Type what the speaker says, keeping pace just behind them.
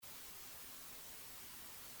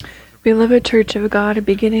Beloved Church of God,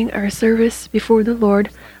 beginning our service before the Lord,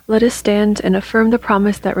 let us stand and affirm the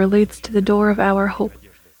promise that relates to the door of our hope.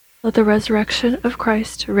 Let the resurrection of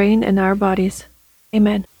Christ reign in our bodies.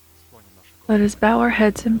 Amen. Let us bow our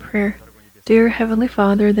heads in prayer. Dear Heavenly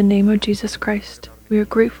Father, in the name of Jesus Christ, we are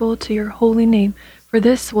grateful to your holy name for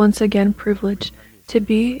this once again privilege to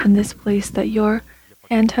be in this place that your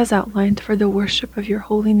hand has outlined for the worship of your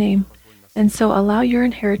holy name. And so allow your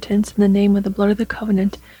inheritance in the name of the blood of the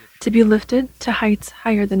covenant to be lifted to heights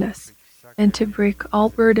higher than us, and to break all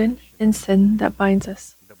burden and sin that binds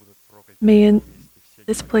us. May in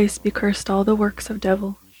this place be cursed all the works of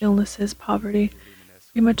devil, illnesses, poverty,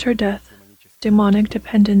 premature death, demonic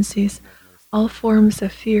dependencies, all forms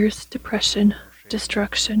of fears, depression,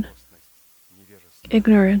 destruction,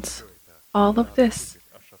 ignorance. All of this,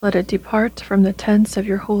 let it depart from the tents of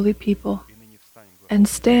your holy people. And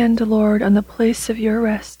stand, Lord, on the place of your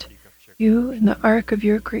rest, you in the ark of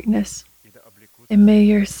your greatness. And may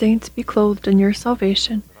your saints be clothed in your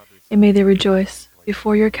salvation, and may they rejoice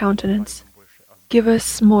before your countenance. Give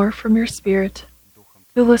us more from your Spirit.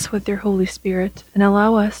 Fill us with your Holy Spirit, and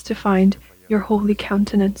allow us to find your holy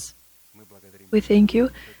countenance. We thank you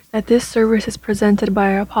that this service is presented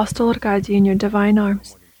by our Apostle Arkady in your divine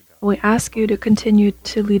arms, and we ask you to continue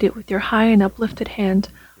to lead it with your high and uplifted hand.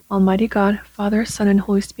 Almighty God, Father, Son, and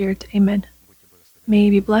Holy Spirit. Amen. May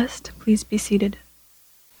you be blessed. Please be seated.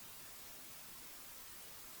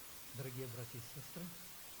 Дорогие братья и сестры,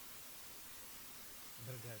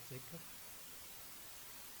 дорогая церковь,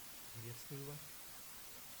 приветствую вас.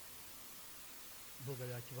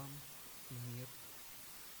 Благодать вам и мир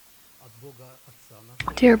от Бога Отца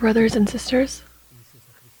нашего Dear brothers and sisters,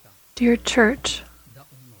 Иисуса Христа. dear church, Да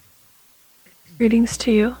умножится. greetings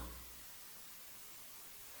to you.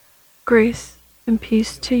 Grace and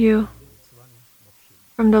peace to you С вами в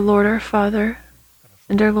общении. from the Lord our Father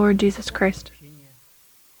and our Lord Jesus Christ. Общение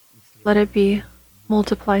и след. Let it be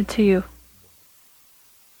multiplied to you.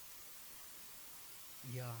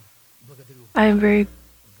 Я благодарю I am very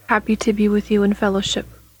happy to be with you in fellowship.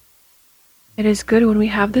 It is good when we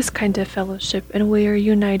have this kind of fellowship and we are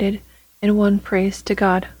united in one praise to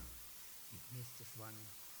God. и вместе с вами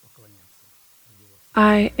поклоняться в Его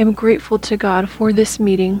I am grateful to God for this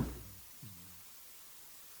meeting,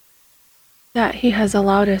 that He has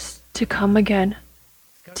allowed us to come again,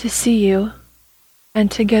 to see you,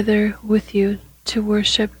 and together with you to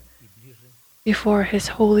worship и ближе before His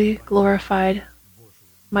holy, glorified, Божию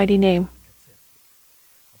mighty name. для церкви.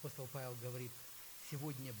 Апостол Павел говорит,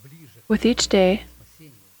 сегодня ближе With each day, к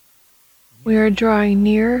спасению, we are drawing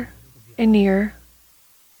nearer and nearer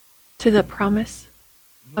to the promise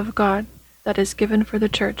of God that is given for the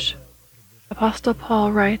church. Apostle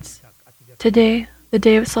Paul writes, как ответ "Today, the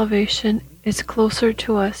day of salvation is closer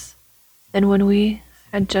to us than when we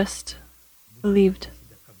had just believed.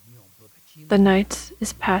 себя как днем благочинного The night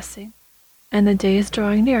is passing, and the day is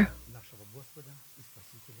drawing near." нашего Господа и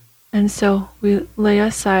Спасителя And so we lay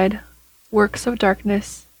aside works of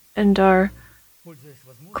darkness and are Пользуясь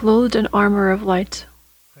возможностью, clothed in armor of light,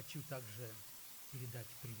 хочу также передать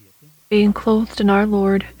приветы. being clothed in our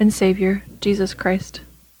Lord and Savior, Jesus Christ.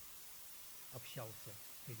 Общался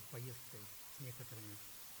перед поездкой с некоторыми.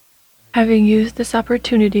 Having used this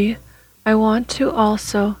opportunity, I want to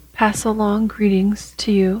also pass along greetings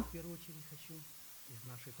to you. В первую очередь хочу из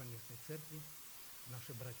нашей поместной церкви.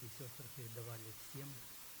 Наши братья и сестры передавали всем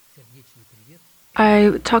сердечный привет.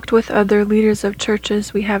 I talked with other leaders of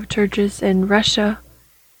churches. We have churches in Russia,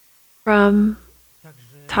 from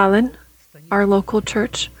Также Tallinn, Станислав our local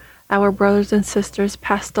church. Our brothers and sisters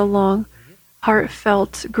passed along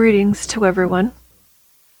heartfelt greetings to everyone,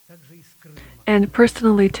 также из Крыма and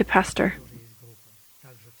personally to Pastor. тоже есть группа.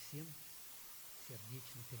 Также всем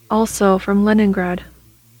сердечный привет. Also from Leningrad,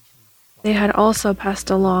 И личный they had also passed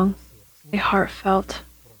along a heartfelt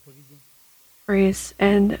проповеди. praise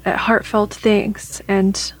and heartfelt thanks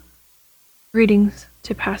and greetings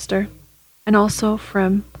to Pastor, and also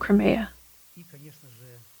from Crimea. И, конечно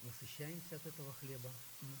же, насыщаемся от этого хлеба.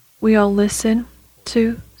 И We all listen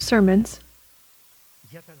to sermons.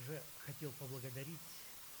 я также хотел поблагодарить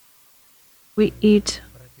We eat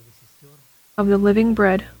братьев и сестер. of the living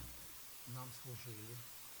bread, Нам служили.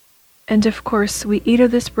 and of course we eat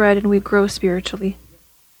of this bread and we grow spiritually.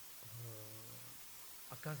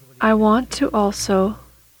 Оказывали I want to also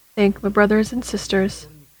thank my brothers and sisters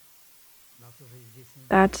вторник. Нас уже здесь не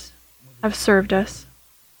that мы have served us,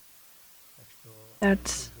 так что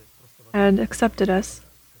that просто вас had accepted us,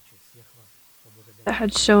 хочу всех вас поблагодарить. that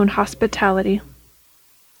had shown hospitality.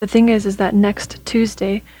 The thing is that next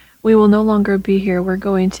Tuesday we will no longer be here. We're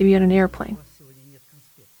going to be on an У airplane. вас сегодня нет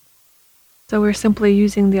конспекта. So we're simply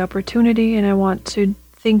using the opportunity, and I want to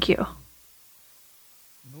thank you.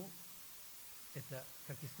 Ну, это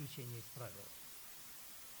как исключение из правил.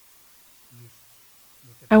 Есть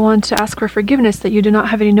I want to ask for forgiveness that you do not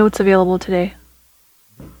have any notes available today.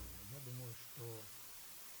 я думаю, что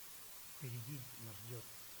впереди нас ждет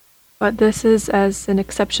But this is as an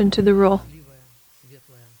exception to the rule. счастливое,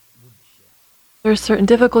 светлое будущее. There are certain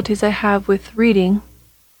difficulties I have with reading,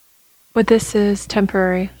 but this is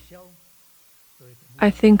temporary. Обещал, что это будет I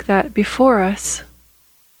think that before us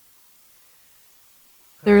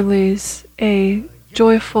there lays a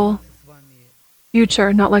joyful с вами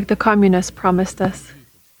future, not like the communists promised us.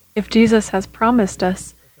 If Jesus has promised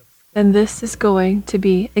us, then this is going to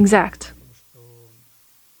be exact. потому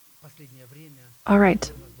что последнее время All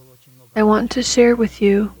right. у нас было очень много I want to share with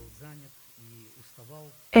you был занят и уставал.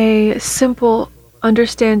 a simple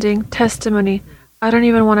understanding testimony. I don't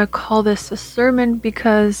even want to call this a sermon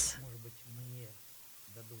because Может быть, мне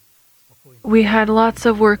дадут спокойно we had lots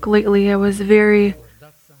of work lately. I was very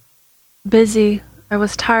дождаться, busy. I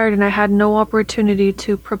was tired and I had no opportunity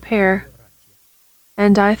to prepare. братья.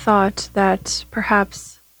 And I thought that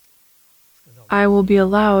perhaps Сказал, I will be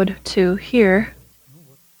allowed to hear, ну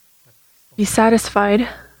вот, так be satisfied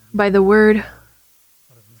by the word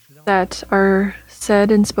поразмышлял, that are said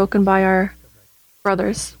and spoken by our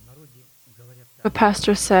brothers. в народе говорят The так.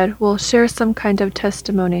 pastor said, we'll share some kind of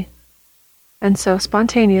testimony. And so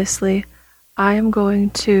spontaneously, I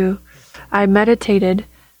meditated,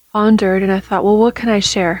 pondered, and I thought, well, what can I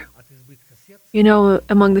share? От избытка сердца You know,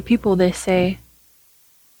 among the people, they say,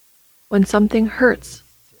 when something hurts,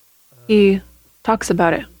 he talks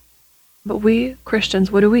about it. But we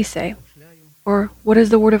Christians, what do we say? мышляю, Or what does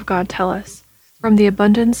the Word of God tell us? From the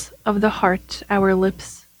abundance of the heart, our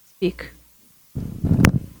lips speak.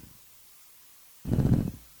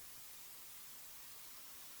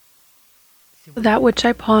 сегодня, That which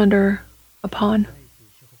I ponder upon, знаете,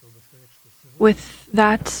 еще хотел бы сказать, что сегодня with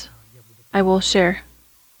that я буду I will share.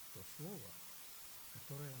 то слово,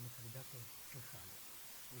 которое мы когда-то слышали,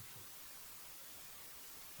 слышали.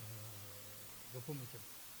 Вы помните,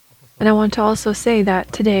 апостол And I want to also say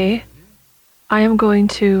that today I am going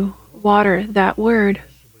to water that word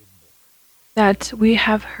выращивает Бог, that we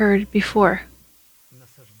have heard before.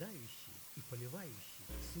 насаждающий и поливающий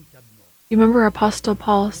суть одно. You remember Apostle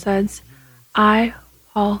Paul says, I,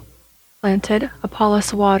 Paul, planted,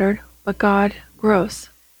 Apollos watered, but God grows.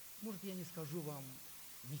 Может, я не скажу вам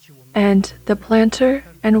ничего нового, And the planter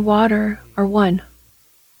and water are one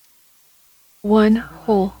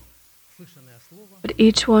whole, слышанное слово but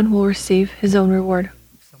each one will receive his own reward.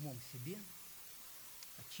 в самом себе,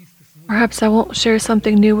 а чистый смысл Perhaps I won't share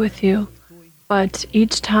something new with you, той, but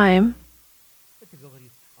each time это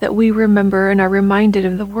говорит. that we remember and are reminded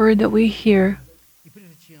of the word that we hear, И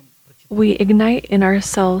прежде чем прочитать, we ignite in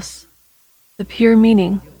ourselves the pure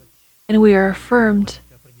meaning, and we are affirmed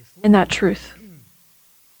in that truth.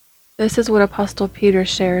 This is what Apostle Peter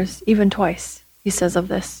shares, even twice, he says of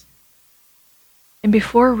this. And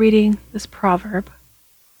before reading this proverb,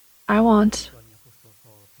 I want послание апостола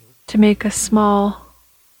Павла to make a small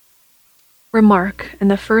remark,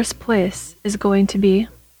 and the first place is going to be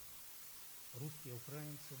русские,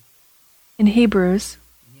 украинцы, in Hebrews,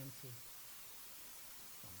 немцы,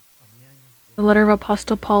 армяне. the letter of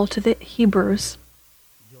Apostle Paul to the Hebrews.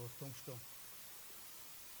 Дело в том, что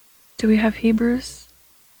Do we have Hebrews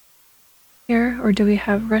here, or do we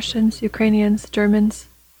have Russians, Ukrainians, Germans,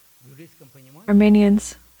 в еврейском понимании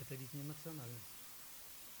Armenians? это ведь не национальность,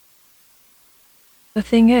 The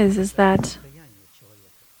thing is that состояние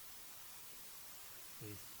человека. То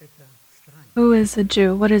есть это странник. who is a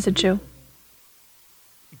Jew? What is a Jew?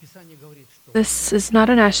 И Писание говорит, что This is not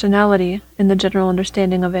a nationality in the general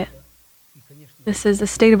understanding of it. и, конечно, This is the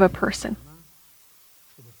state of a person. она,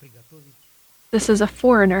 чтобы приготовить, This is a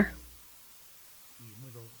foreigner. и мы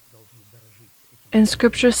должны дорожить этим. And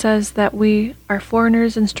Scripture says that we are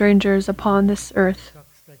foreigners and strangers upon this earth. Как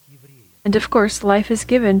стать евреем? And of course, life is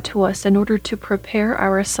given to us in order to prepare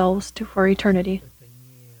ourselves for eternity. Это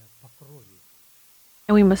не по крови,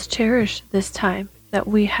 And we must cherish this time that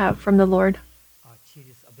we have from the Lord. а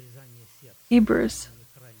через обрезание сердца, Hebrews, а не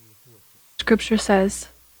крайней плоти. Scripture says,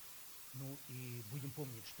 Ну и будем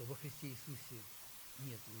помнить, что во Христе Иисусе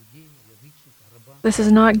нет иудея, язычника, раба, this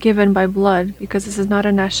is not given by blood, because this is not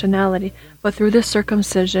a nationality, but through the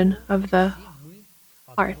circumcision of the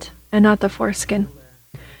мы heart and not the foreskin.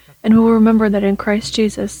 And we will remember that in Christ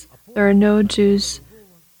Jesus there are no Jews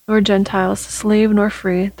nor Gentiles, slave nor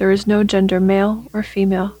free, there is no gender, male or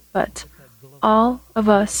female, but all of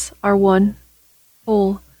us are one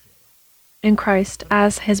whole in Christ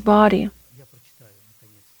as his body. я прочитаю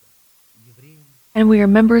наконец-то and we are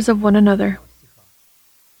members of one another.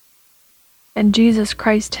 And Jesus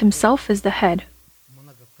Christ himself is the head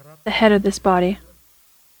of this body.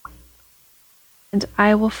 And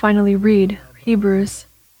I will finally read Hebrews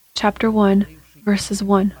chapter 1, verses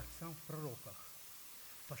 1.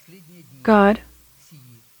 God,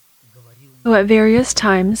 who at various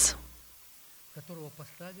times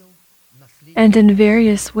and in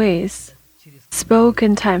various ways spoke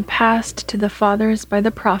in time past to the fathers by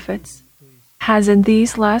the prophets, has in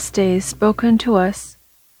these last days spoken to us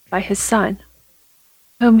by his Son,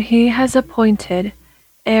 whom he has appointed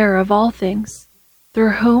heir of all things,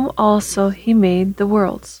 through whom also he made the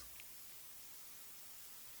worlds,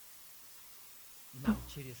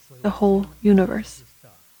 the whole universe.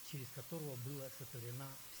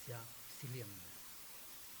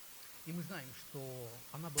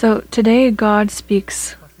 So today God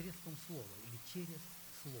speaks.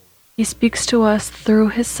 He speaks to us through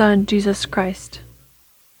his Son, Jesus Christ,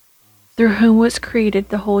 through whom was created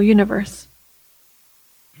the whole universe.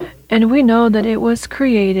 And we know that it was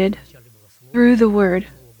created through the Word.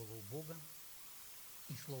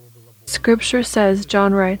 Scripture says,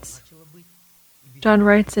 John writes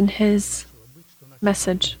in his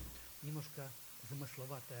message,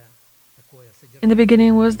 in the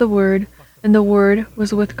beginning was the Word, and the Word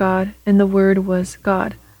was with God, and the Word was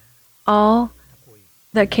God. All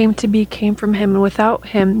that came to be came from him, and without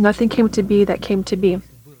him nothing came to be that came to be.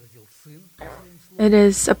 It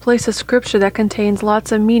is a place of Scripture that contains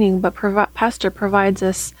lots of meaning, but Pastor provides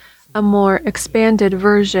us a more expanded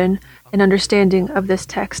version and understanding of this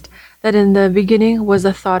text, that in the beginning was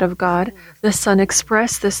the thought of God, the Son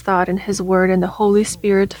expressed this thought in his Word, and the Holy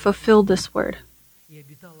Spirit fulfilled this Word.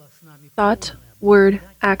 Thought, word,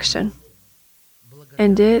 action.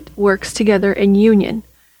 And it works together in union.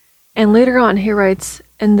 And later on he writes,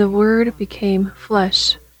 and the Word became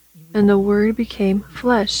flesh, and the Word became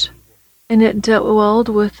flesh, and it dwelled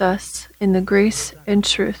with us in the grace and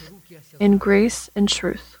truth, in grace and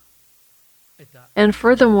truth. And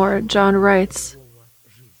furthermore, John writes,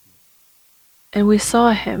 and we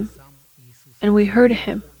saw him, and we heard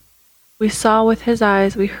him. We saw with his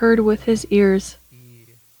eyes, we heard with his ears.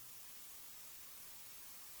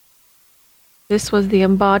 This was the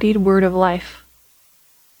embodied word of life.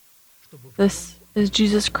 This is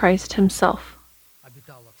Jesus Christ himself.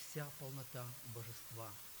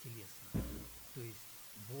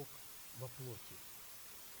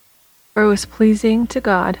 For it was pleasing to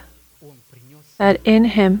God that in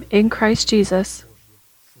him, in Christ Jesus,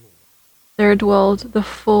 there dwelled the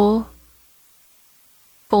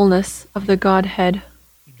fullness of the Godhead,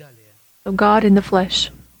 of God in the flesh.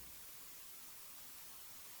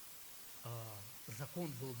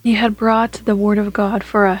 He had brought the Word of God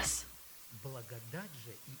for us.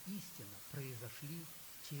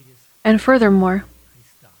 And furthermore,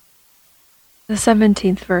 the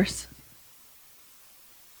 17th verse.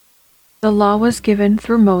 The law was given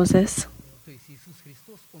through Moses,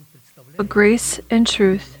 but grace and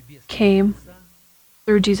truth came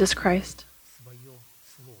through Jesus Christ.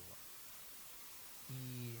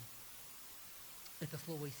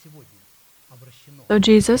 So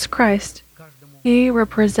Jesus Christ, he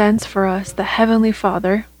represents for us the Heavenly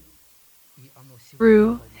Father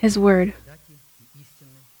through his Word.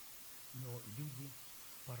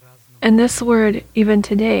 And this Word, even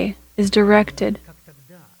today, is directed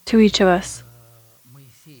to each of us.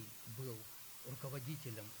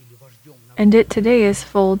 And it today is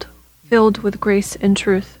filled with grace and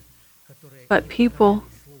truth. But people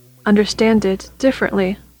understand it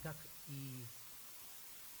differently.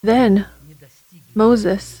 Then,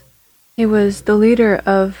 Moses, he was the leader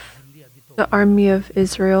of the army of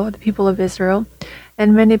Israel, the people of Israel,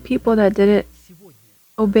 and many people that didn't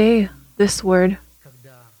obey this word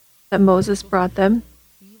that Moses brought them,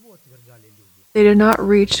 they did not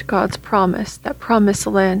reach God's promise, that promised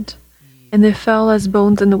land, and they fell as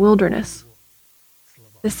bones in the wilderness.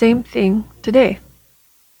 The same thing today.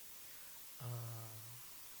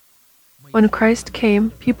 When Christ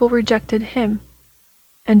came, people rejected him.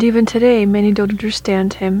 And even today, many don't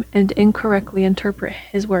understand him and incorrectly interpret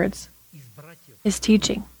his words, his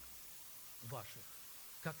teaching.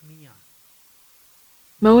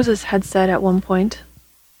 Moses had said at one point,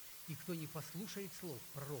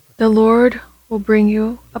 the Lord will bring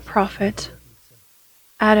you a prophet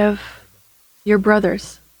out of your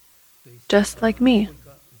brothers, just like me.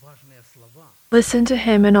 Listen to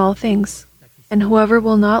him in all things, and whoever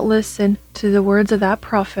will not listen to the words of that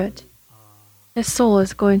prophet, his soul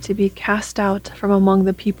is going to be cast out from among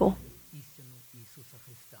the people.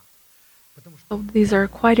 So these are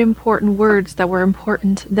quite important words that were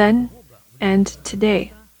important then and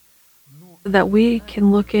today. so that we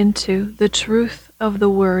can look into the truth of the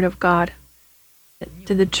Word of God,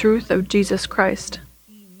 to the truth of Jesus Christ.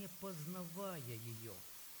 и не познавая ее,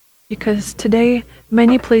 Because today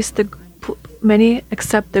many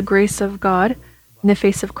accept the grace of God in the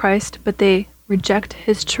face of Christ, but they reject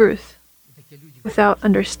His truth и такие люди without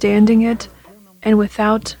understanding it and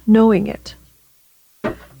without knowing it.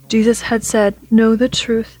 Jesus had said, "Know the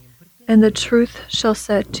truth, and the truth shall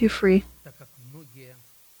set you free." так как многие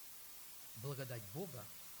благодать Бога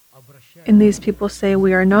обращают, And these people say,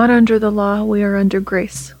 "We are not under the law, we are under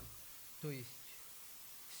grace." то есть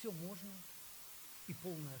все можно и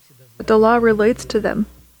полная But the law relates to them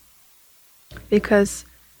because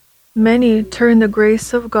many turn the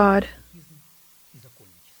grace of God и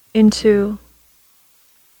законничество. into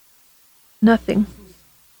nothing.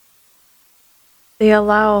 They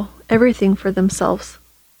allow everything for themselves.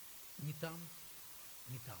 Ни там,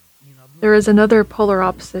 ни там, ни на одной There is another polar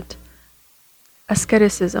opposite,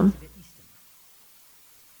 asceticism. себе истина.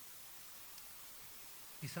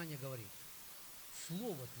 Писание говорит,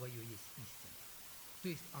 Слово Твое есть истина. То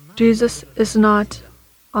есть она Jesus is not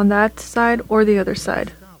on that side or the other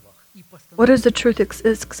side. и What does the truth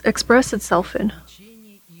express itself in?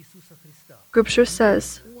 учение Иисуса Христа. Scripture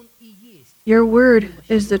says, Он и есть "Your word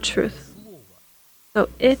is the truth." Слово. So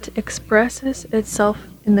it expresses itself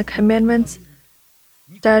in the commandments,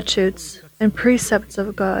 statutes, and precepts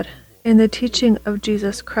of God, in the teaching of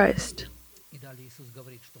Jesus Christ. И далее Иисус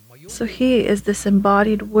говорит, что мое, So He is this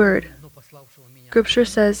embodied word. но пославшего меня Scripture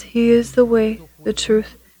says He is the way, the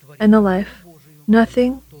truth, and the life.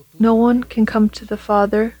 Nothing, no one can come to the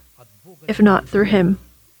Father от Бога, if not through Him.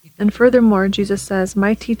 And furthermore, Jesus says,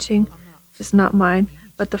 "My teaching is not mine,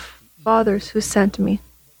 but the Father's who sent me.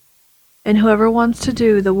 And whoever wants to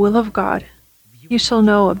do the will of God, he shall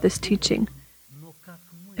know of this teaching, но как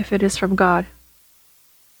мы if it is from God."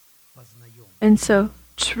 познаем, And so,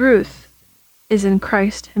 truth is in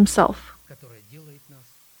Christ Himself, которое делает нас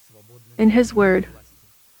свободными in His Word, от власти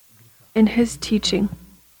греха. in His teaching.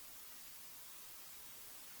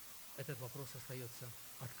 Этот вопрос остается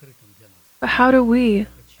открытым для нас. But how do we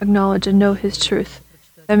acknowledge and know His truth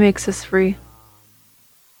that makes us free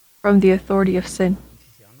from the authority of sin?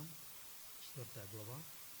 Ефесянам, 4 глава,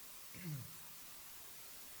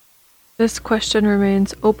 This question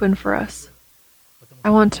remains open for us. I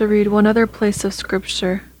want to read one other place of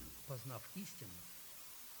Scripture. познав истину,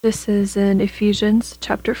 This is in Ephesians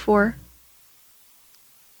chapter 4,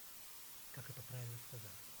 как это правильно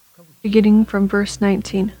сказать, в кавычках, beginning from verse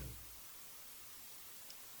 19.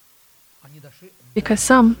 они дошли, Because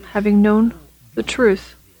some, having known the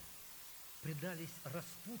truth, предались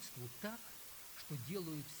распутству так, что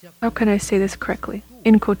делают how can I say this correctly?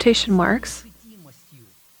 In quotation marks, судимостью.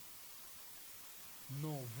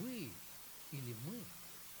 Но вы или мы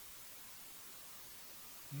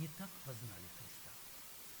не так познали Христа,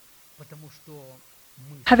 потому что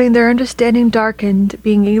мы having their understanding darkened,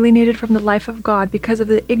 being alienated from the life of God because of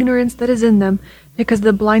the ignorance that is in them, because of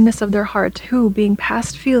the blindness of their heart, who, being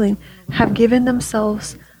past feeling, have given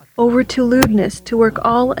themselves over to lewdness, to work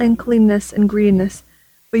all uncleanness and greediness.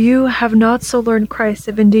 But you have not so learned Christ,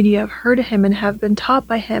 if indeed you have heard Him and have been taught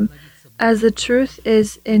by Him, as the truth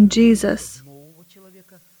is in Jesus. нового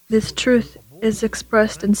человека, This truth is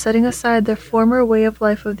expressed in setting aside the former way of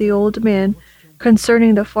life of the old man,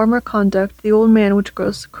 concerning the former conduct, the old man which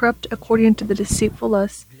grows corrupt according to the deceitful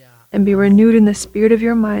lusts, and be renewed in the spirit of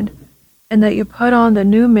your mind, and that you put on the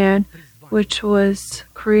new man, which was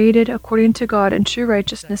created according to God in true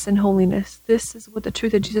righteousness and holiness. This is what the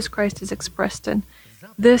truth of Jesus Christ is expressed in.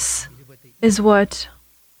 This или в этой is what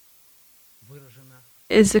выражена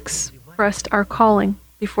is expressed our calling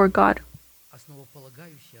before God.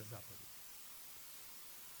 основополагающая заповедь.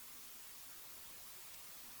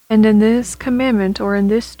 And in this commandment, or in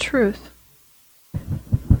this truth,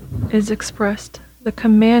 is expressed the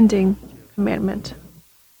commanding commandment,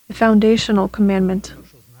 the foundational commandment.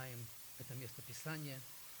 Хорошо знаем это место Писания,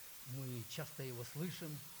 мы часто его слышим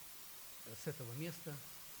с этого места.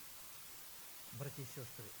 Братья и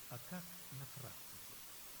сестры, а как на практике?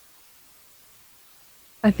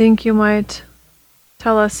 I think you might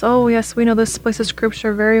tell us, "Oh, yes, we know this place of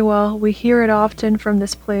Scripture very well. We hear it often from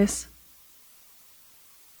this place."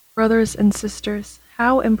 Brothers and sisters,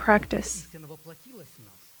 how in practice, Истина воплотилась в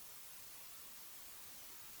нас.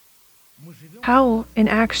 Мы живем, how in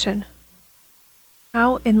action,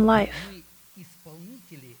 how in life, мы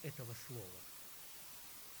исполнители этого слова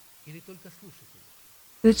или только слушатели?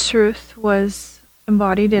 the truth was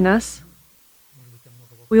embodied in us. Может быть, там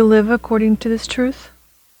много вопросов. We live according to this truth.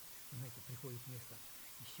 Знаете, приходит место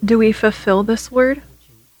еще Do we fulfill this word?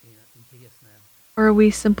 очень интересное. Or Or are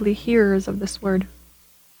we simply hearers of this word?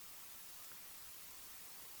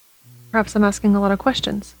 Perhaps I'm asking a lot of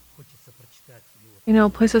questions. Хочется прочитать A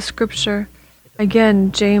place of scripture.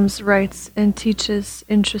 Again, James writes and teaches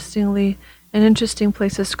interestingly an interesting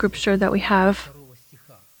place of scripture that we have. 2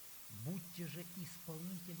 стиха. Будьте же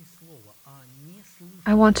исполнители слова, а не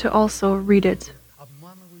I want to also read it.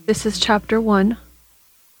 обманывающие. This is chapter 1,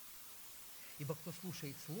 Ибо кто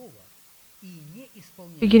слушает слово и не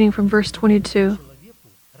исполняет, beginning from verse 22. человеку,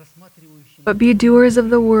 рассматривающему But be doers of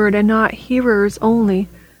the word and not hearers only,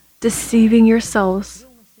 deceiving yourselves.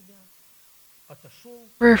 на себя, отошел,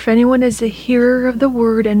 For if anyone is a hearer of the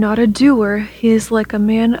word and not a doer, he is like a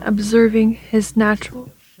man observing his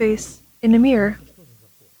natural face in a mirror. что за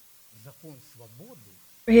закон? Закон свободы,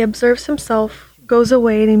 For he observes himself, goes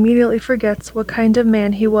away, and immediately forgets what kind of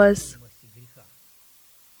man he was. милости греха.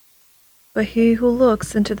 But he who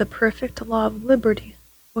looks into the perfect law of liberty,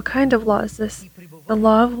 what kind of law is this? И пребывает The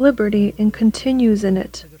law of liberty, and continues in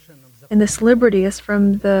it. в совершенном законе, And this liberty is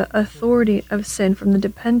from the authority of sin, from the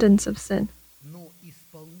dependence of sin. но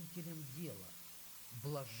исполнителем дела.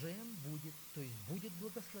 Блажен будет, то есть будет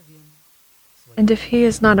благословен. And if he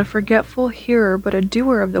is not a forgetful hearer, but a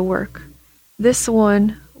doer of the work, this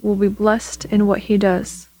one will be blessed in what he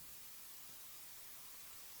does.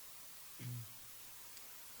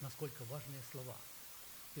 Насколько важные слова.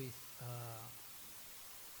 То есть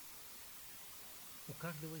у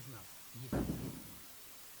каждого из нас есть ответственность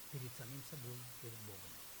перед самим собой, перед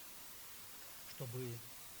Богом, чтобы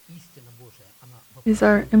истина Божия, она These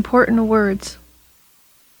are important words.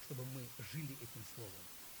 чтобы мы жили этим словом,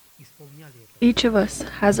 исполняли это Each of us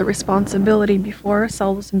has a responsibility before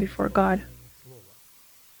ourselves and before God, слово,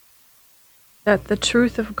 that the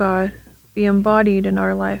truth of God be embodied in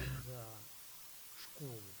our life, за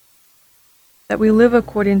школу, that we live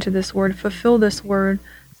according to this word, fulfill this word,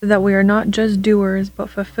 so that we are not just doers, but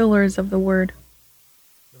fulfillers of the word.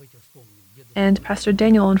 Давайте вспомним, дедушка And Pastor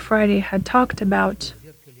Daniel on Friday had talked about в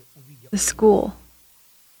зеркале увидел the school.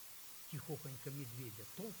 тихохонько медведя,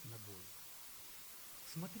 толк ногой.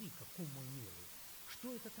 Смотри-ка, кум мой милый, что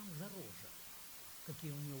это там за рожа?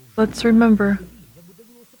 Какие у него уши? Let's remember Я бы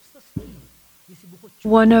добился б соски, если бы хоть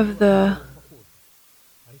one of the похоже.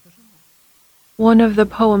 А это жена, one of the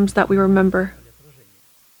poems that we remember. или отражение.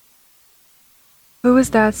 Who is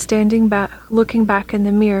that standing back, looking back in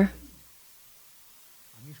the mirror?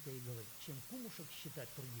 А Мишка ей говорит, чем кумушек считать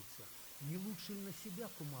трудиться, не лучше ли на себя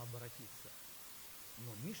кума обратиться?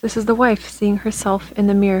 Но Мишка This is the wife seeing herself in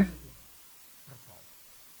the mirror. пропал.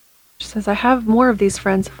 She says, I have more of these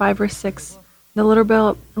friends, 5 or 6. The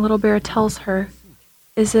little bear tells her,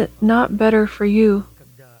 is it not better for you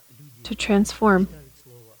Когда люди to transform? читают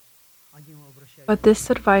слово, они его обращают, But this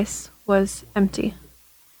advice was empty.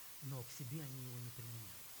 но к себе они его не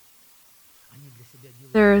применяют. Они для себя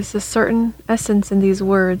делают There is a certain essence in these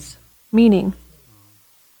words, meaning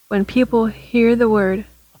when people hear the word,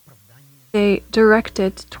 оправдание, they direct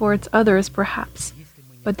it towards others perhaps, если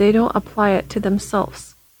мы не but they don't apply it to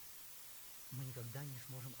themselves. мы никогда не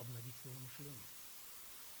сможем обновить свое мышление.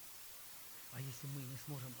 А если мы не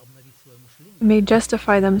сможем обновить свое мышление, They may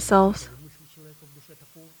justify themselves, то мысли человека в душе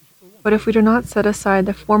такого и он but if we do not set aside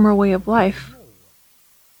the former way of life, нового.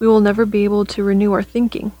 we will never be able to renew our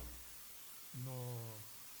thinking. Но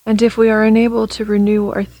And if we are unable to renew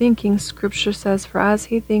our thinking, Scripture says, for as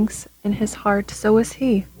he thinks in his heart, so is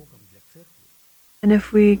he. Богом для церкви And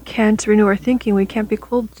if we can't renew our thinking, we can't be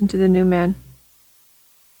clothed into the new man.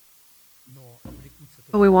 но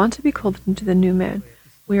облекутся But we want to be clothed into the new man.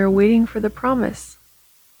 We are waiting for the promise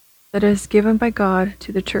that is given by God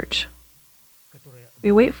to the church. которые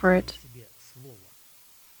We wait for it. в себе слово.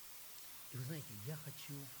 И вы знаете, я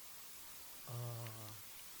хочу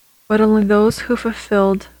But only those who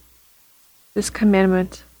fulfilled this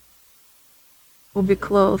commandment will be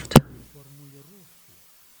clothed, формулировку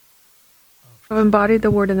have embodied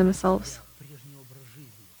the word in themselves. прежний образ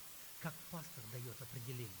жизни, как пастор дает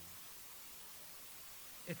определение.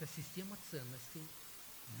 Это система ценностей,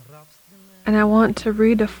 нравственное And I want to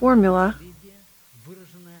read a formula, наследие,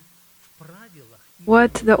 выраженное в правилах и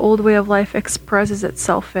what the old way of life expresses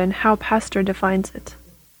itself in, how Pastor defines it.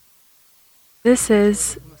 This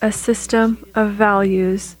is a system of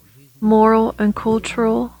values, moral and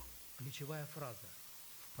cultural, ключевая фраза.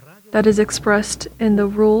 В правилах that is expressed in the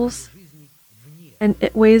rules жизни вне and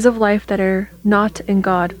ways of life that are not in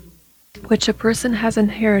God, which a person has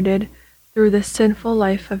inherited through the sinful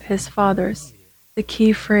life of his fathers. The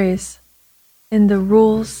key phrase, in the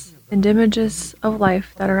rules and images of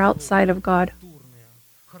life that are outside of God. культурные,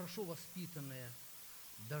 хорошо воспитанные,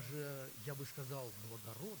 даже, я бы сказал,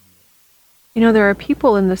 благородные, You know, there are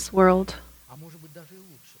people in this world, а может быть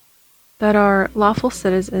that are lawful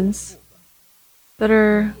citizens, that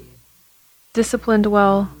are disciplined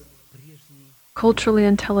well, culturally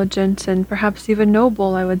intelligent, and perhaps even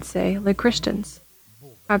noble, I would say, like Christians,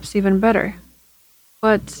 perhaps even better.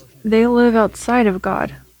 But they live outside of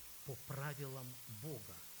God.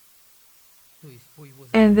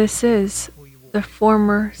 And this is the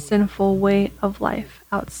former sinful way of life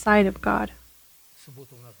outside of God.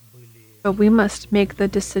 But we must make the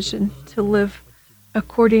decision to live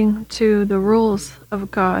according to the rules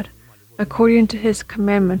of God, according to His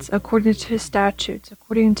commandments, according to His statutes,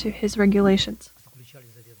 according to His regulations.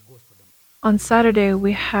 On Saturday,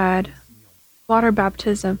 we had water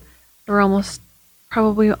baptism. There were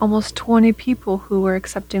probably almost 20 people who were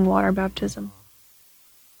accepting water baptism.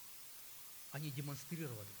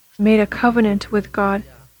 Made a covenant with God,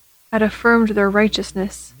 had affirmed their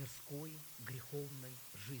righteousness.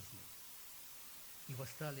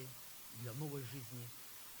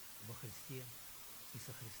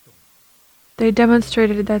 They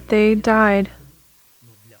demonstrated that they died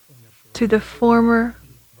to the former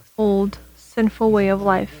old sinful way of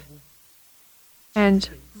life and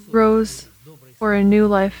rose for a new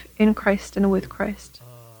life in Christ and with Christ.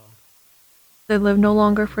 They live no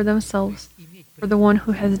longer for themselves, for the one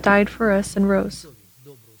who has died for us and rose,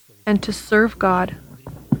 and to serve God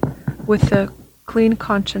with a clean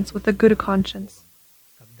conscience, with a good conscience.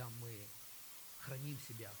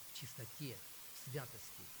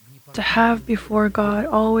 To have before God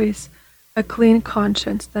always a clean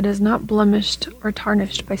conscience that is not blemished or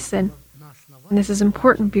tarnished by sin. And this is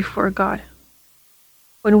important before God.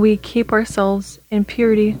 When we keep ourselves in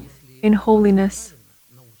purity, in holiness,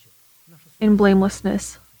 in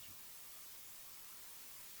blamelessness.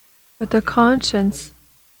 But the conscience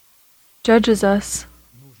judges us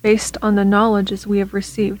based on the knowledges we have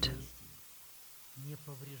received.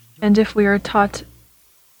 And if we are taught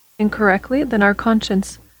incorrectly, then our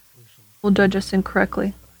conscience will judge us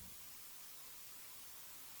incorrectly.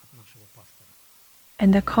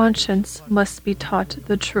 And the conscience must be taught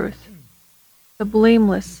the truth, the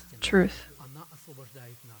blameless truth,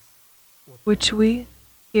 which we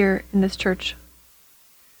hear in this church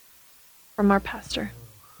from our pastor.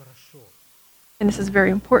 And this is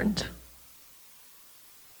very important,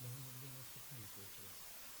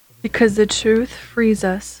 because the truth frees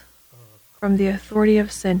us from the authority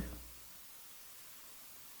of sin.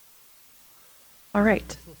 All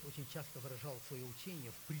right.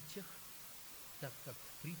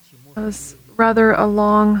 That was rather a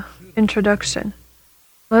long introduction.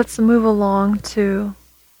 Let's move along to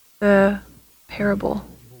the parable.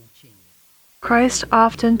 Christ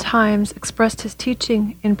oftentimes expressed His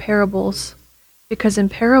teaching in parables, because in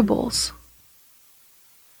parables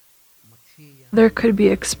there could be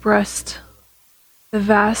expressed the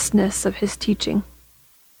vastness of His teaching.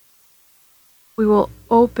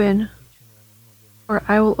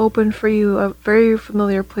 I will open for you a very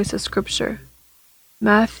familiar place of Scripture.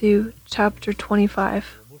 Matthew chapter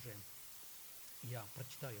 25.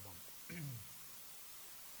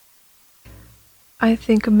 I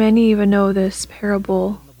think many even know this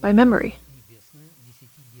parable by memory.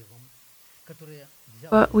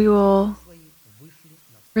 But we will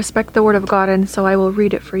respect the Word of God, and so I will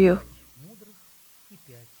read it for you.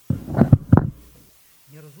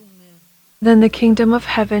 Then the kingdom of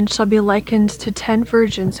heaven shall be likened to 10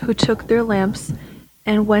 virgins who took their lamps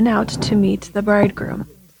and went out to meet the bridegroom.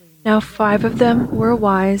 Now 5 of them were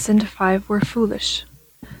wise and 5 were foolish.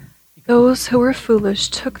 Those who were foolish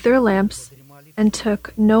took their lamps and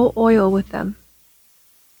took no oil with them.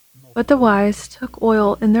 But the wise took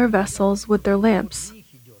oil in their vessels with their lamps.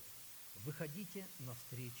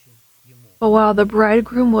 But while the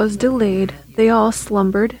bridegroom was delayed, they all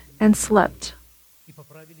slumbered and slept.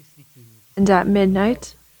 And at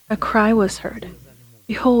midnight a cry was heard,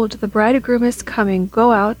 "Behold, the bridegroom is coming,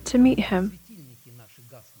 go out to meet him."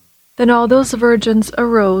 Then all those virgins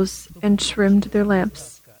arose and trimmed their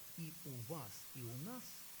lamps.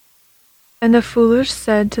 And the foolish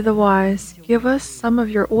said to the wise, "Give us some of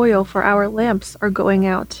your oil, for our lamps are going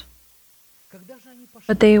out."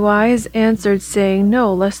 But the wise answered, saying,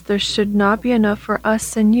 "No, lest there should not be enough for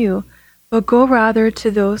us and you, but go rather to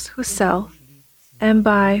those who sell, and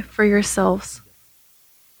buy for yourselves."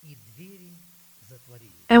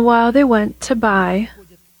 And while they went to buy,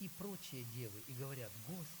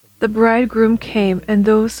 the bridegroom came, and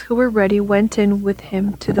those who were ready went in with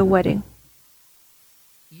him to the wedding.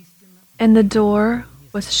 And the door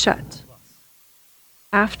was shut.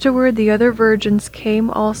 Afterward the other virgins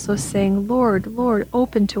came also, saying, "Lord, Lord,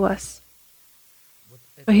 open to us."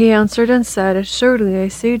 But he answered and said, "Assuredly I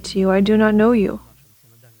say to you, I do not know you."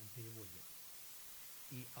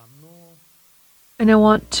 оно And I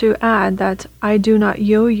want to add that I do not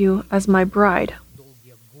owe you as my bride.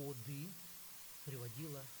 долгие годы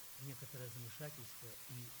приводило в некоторое замешательство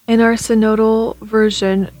In our synodal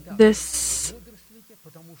version, this бодрствуйте,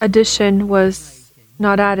 потому что addition was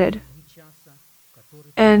not added. ни часа,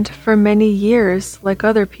 который And for many years, like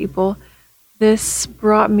other people, this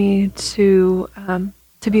brought me to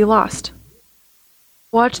be lost.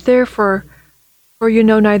 Watch therefore, for you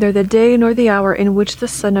know neither the day nor the hour in which the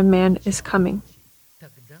Son of Man is coming.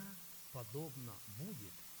 тогда подобно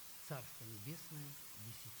будет Царство Небесное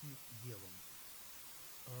 10 делам.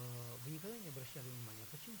 Вы никогда не обращали внимания,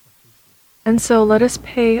 почему так происходит? And so let us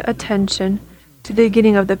pay attention to the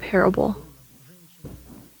beginning of the parable.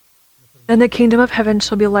 Then the kingdom of heaven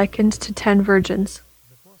shall be likened to 10 virgins.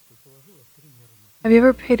 Have you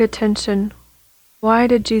ever paid attention? Why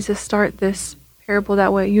did Jesus start this parable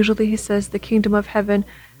that way? Usually he says the kingdom of heaven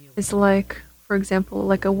is like, for example,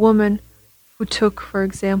 like a woman who took, for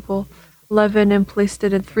example, leaven and placed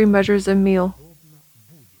it in 3 measures of meal.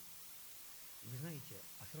 Вы знаете,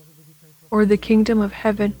 а сразу возникает вопрос, Or the kingdom of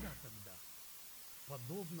heaven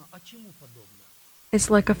подобно, а чему подобно? is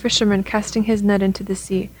like a fisherman casting his net into the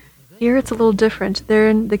sea. Here it's a little different.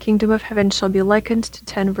 Therein the kingdom of heaven shall be likened to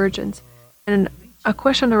 10 virgins. And a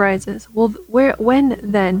question arises, well, when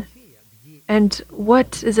then? And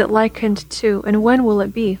what is it likened to? And when will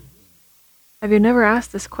it be? Have you never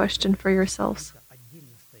asked this question for yourselves?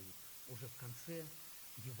 Отдельно стоит уже в конце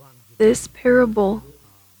Евангелия This parable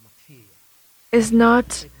Матфея. is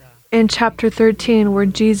not in chapter 13 where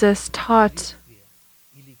Jesus taught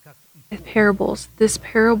Или как и parables. This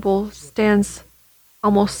parable stands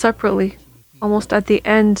almost separately, almost at the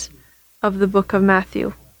end of the book of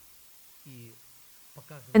Matthew.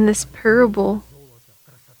 показывает And this parable золото,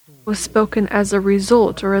 красоту. was spoken as a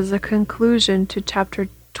result or as a conclusion to chapter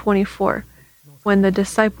 24, when the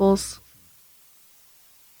disciples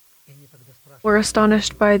И они тогда спрашивают, were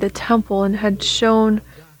astonished by the temple and had shown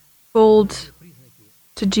gold признаки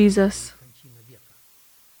to Jesus. кончины века.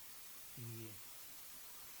 И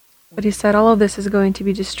But he said, all of this is going to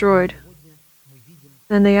be destroyed. сегодня мы видим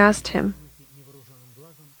Then they asked him, невооруженным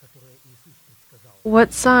глазом, которое Иисус предсказал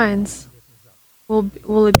what signs лет назад.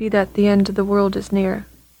 will it be that the end of the world is near?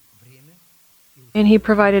 Время и And he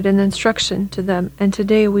provided an instruction to them. And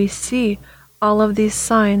today we see all of these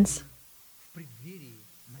signs в преддверии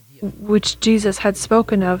надежды which Jesus had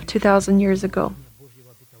spoken of 2,000 years ago.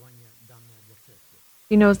 Божьего обетования, данное для церкви.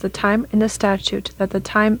 He knows the time in the statute, that the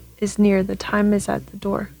time is near, the time is at the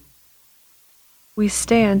door. We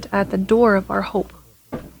stand at the door of our hope,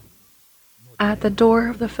 at the door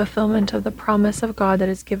of the fulfillment of the promise of God that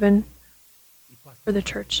is given И пастырь for the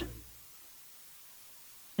church.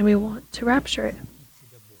 And we want to rapture it.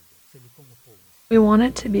 себя Богу целиком и полностью. We want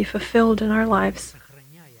it to be fulfilled in our lives.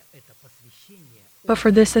 Сохраняя это посвящение But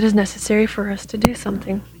for this, it is necessary for us to do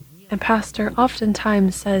something. And Pastor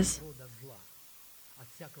oftentimes says рода зла, от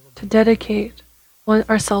всякого to dedicate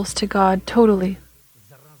ourselves to God totally,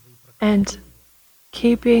 заразы и and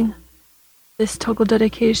keeping this total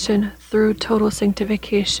dedication through total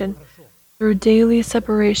sanctification, through daily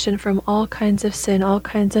separation from all kinds of sin, all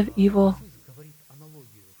kinds of evil, Иисус говорит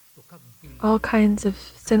аналогию, что как были all kinds of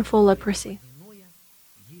sinful leprosy. иное,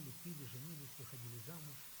 ели, пили, женились, выходили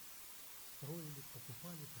замуж, строили,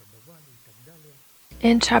 покупали, продавали и так далее.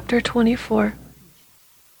 In chapter 24,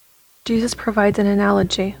 Jesus provides an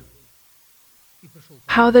analogy И пришел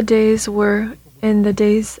how the days were in the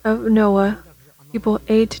days of Noah. People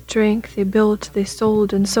ate, drank, they built, they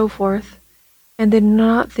sold, and so forth, and they did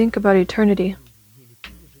not think about eternity.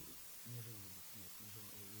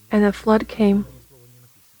 And the flood came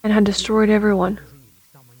and had destroyed everyone.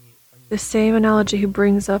 женились. Там они The same analogy he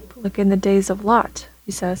brings up, like in the days of Lot,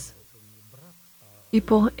 he says.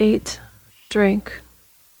 People ate, drank,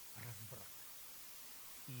 разбрат.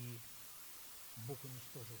 И Бог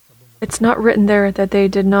уничтожил Содом и it's not written there that they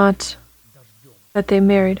did not, дождем, that they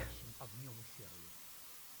married. огнем и серою.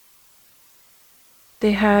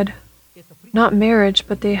 They had Это притча not marriage,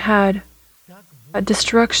 but they had так a будет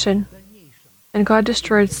destruction. в дальнейшем. And God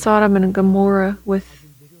destroyed Sodom and Gomorrah with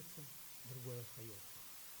Один берется, другой остается.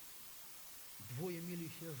 Двое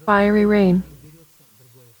милющие жертвы, fiery rain. один берется,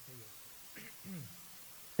 другой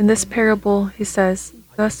остается. In this parable, he says,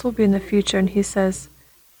 thus will be in the future, and he says,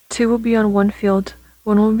 2 will be on one field,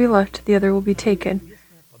 one will be left, the other will be taken.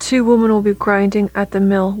 2 women will be grinding at the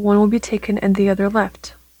mill, one will be taken and the other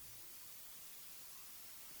left.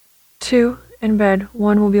 2 in bed,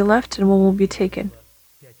 one will be left and one will be taken.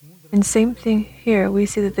 And same thing here, we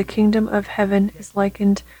see that the kingdom of heaven is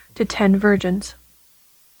likened to 10 virgins.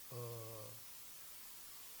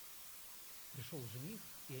 Пришел жених,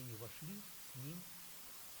 и они вошли с ним,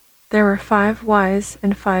 There were 5 wise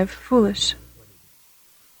and 5 foolish.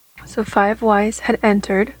 творили. So 5 wise had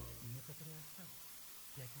entered. Некоторые остались,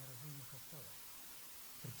 5 неразумных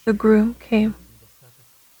осталось. The groom came. Недостаток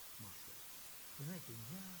масла. Вы знаете, я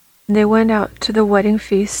And they went out to the wedding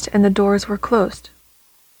feast, and the doors were closed.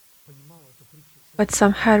 понимал эту притчу, But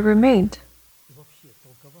some had remained. и вообще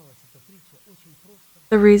толковалась эта притча очень просто.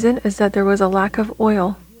 The reason is that there was a lack of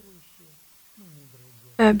oil.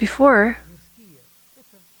 Верующие, мудрые, Before, мирские,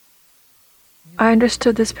 это I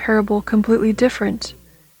understood this parable completely different.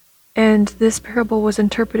 And this parable was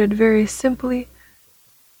interpreted very simply.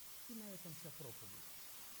 и на этом вся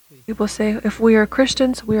проповедь. People say, if we are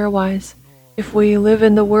Christians, we are wise. If we live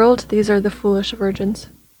in the world, these are the foolish virgins.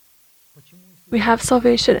 Почему Иисус We have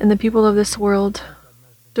salvation, and the people of this world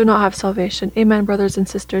do not have salvation. Amen, brothers and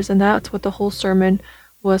sisters. And that's what the whole sermon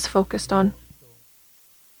was focused on. что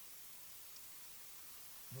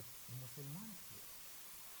вот в мусульманстве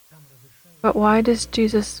там разрешают But why does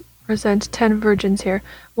Jesus present 10 virgins here?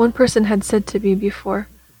 One person had said to me before,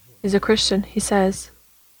 he's a Christian, he says,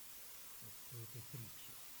 по этой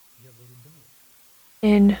притче. Я говорю, да нет,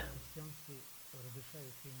 in в христианстве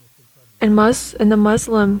разрешается иметь только одну. in the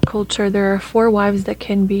Muslim culture, there are 4 wives that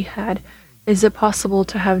can be had. Is it possible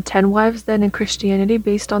to have 10 wives then in Christianity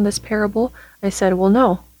based on this parable? I said, well,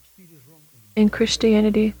 no. 4 жен или In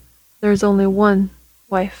Christianity, there's only 1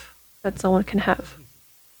 wife that someone can have. 10.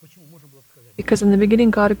 Почему можно было сказать? Because in the beginning,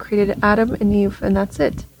 God created Adam and Eve, and that's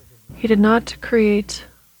it. He did not create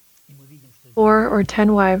И мы видим, что 4 or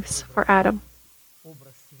 10 wives for Adam.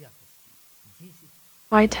 образ святости. 10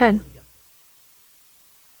 Why 10? святости.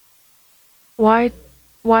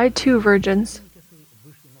 Why 2 virgins? Некоторые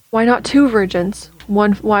вышли на Why not 2 virgins?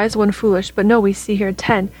 1 wise, 1 foolish. But no, we see here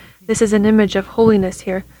 10. This is an image of holiness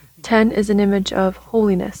here. 10 is an image of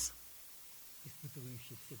holiness,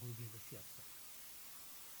 испытывающие все глубины сердца.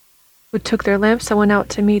 who took their lamps and went out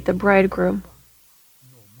to meet the bridegroom.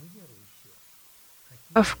 Но мы верующие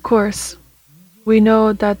хотим Of course, we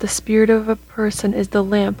know that the spirit of a person is the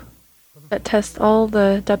lamp that tests all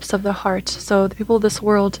the depths of the heart. So the people of this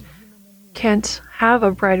world can't have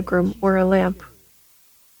a bridegroom or a lamp.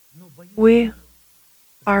 но боюсь, We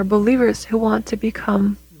are believers who want to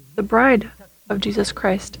become the bride of Jesus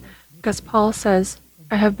Christ, because Paul says,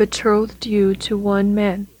 I have betrothed you to one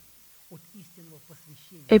man, от истинного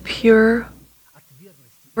посвящения, a pure от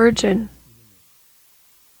верности. virgin.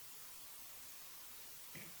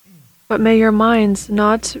 But may your minds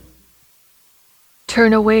not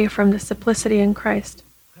turn away from the simplicity in Christ,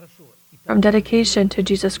 Хорошо. Итак, from dedication to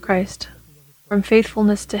Jesus Christ, from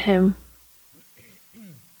faithfulness to Him.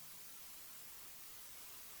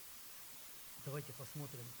 давайте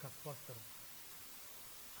посмотрим, как пастор,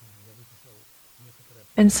 я выписал некоторые,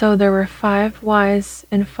 And so there were 5 wise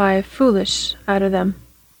and 5 foolish out of them.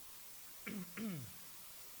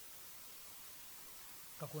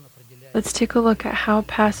 как он определяет Let's take a look at how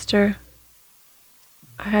Pastor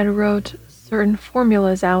had wrote certain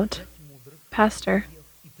formulas out. 5 мудрых Pastor, дев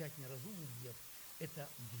и 5 неразумных дев. Это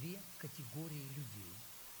 2 категории людей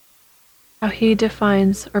how he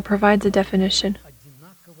defines or provides a definition,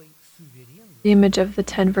 одинаковой суверенной, the image of the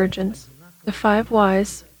 10 virgins. The 5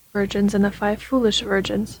 wise virgins and the 5 foolish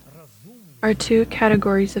virgins разумной are 2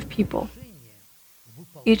 categories of people, решения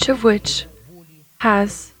выполнения each of which воли.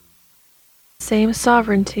 has same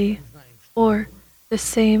sovereignty Знаем, что or the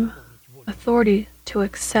same выполнить волю authority to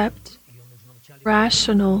accept ее нужно вначале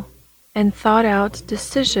rational and thought out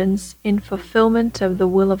decisions in fulfillment of the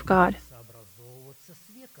will of God. сообразовываться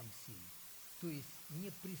с веком сим, то есть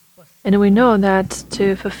не And we know that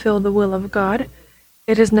to fulfill the will of God,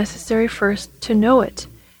 it is necessary first to know it.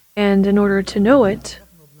 And in order to know it, Как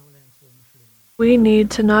мы обновляем свое мышление? we need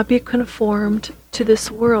to not be conformed to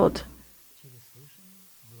this world. Через слышание,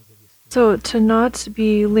 благовестие. So to not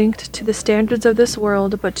be linked to the standards of this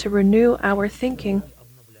world, but to renew our thinking.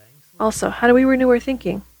 Обновляем свое, Also, how do we renew our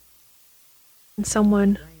thinking? Can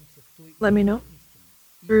someone нуждаемся в той let me know?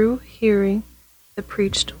 истине. Through hearing the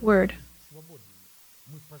preached word. Свободными.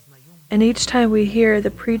 Мы познаем And each time we hear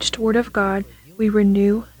the preached word of God, we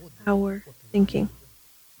renew our thinking.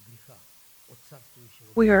 греха, от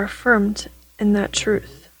царствующего. We are affirmed in that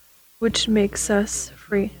truth, which makes us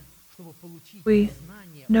free. Чтобы получить We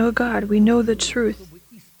знание, know God, we know the truth чтобы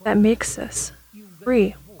that makes us и угодить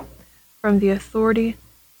free Богу. from the authority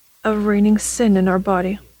of reigning sin in our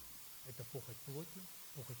body. Это похоть плоти,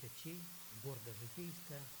 похоть очей, гордо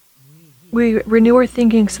житейская, не есть We renew our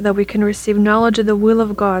thinking so that we can receive knowledge of the will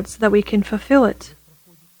of God, so that we can fulfill it.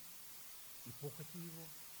 проходит, и похоти его,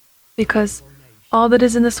 Because исполняющая all that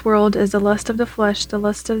is in this world is the lust of the flesh, the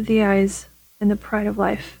lust of the eyes, and the pride of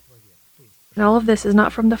life. And all of this is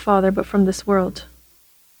not from the Father, but from this world.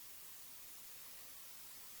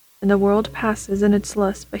 And the world passes in its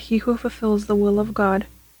lust, but he who fulfills the will of God,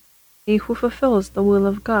 he who fulfills the will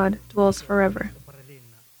of God dwells forever.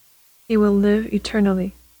 He will live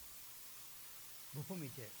eternally. Вы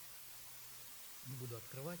помните, не буду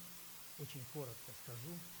открывать, очень коротко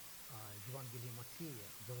скажу, в Евангелии Матфея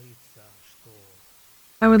говорится, что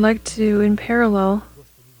I would like to, in parallel,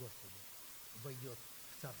 Господи, войдет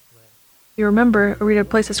в царство. you remember, read a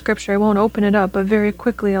place of scripture. I won't open it up, but very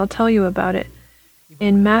quickly I'll tell you about it.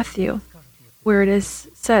 In Matthew, where it is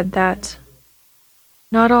said that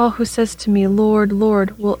not all who says to me, Lord,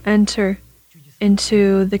 Lord, will enter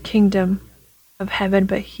into the kingdom of heaven,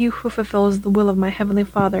 but he who fulfills the will of my heavenly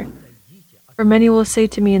Father. For many will say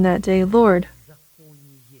to me in that day, Lord,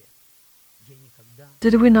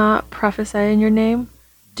 did we not prophesy in your name,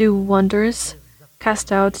 do wonders,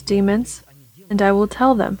 cast out demons? And I will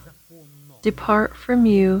tell them, depart from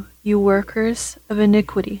you, you workers of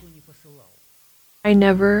iniquity. I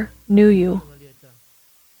never knew you.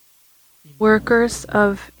 Workers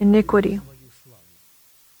of iniquity,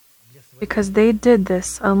 because they did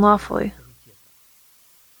this unlawfully.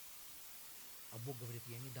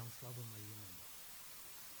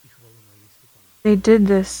 They did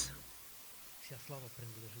this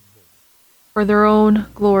for their own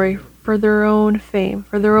glory, for their own fame,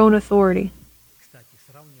 for their own authority.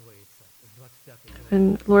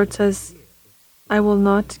 And the Lord says, I will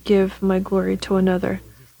not give my glory to another.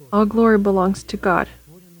 All glory belongs to God.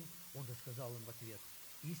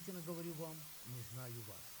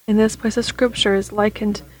 In this place of scripture is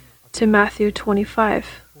likened to Matthew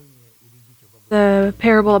 25, the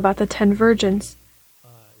parable about the 10 virgins,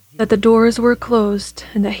 that the doors were closed,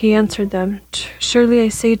 and that he answered them, surely I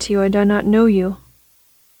say to you, I do not know you.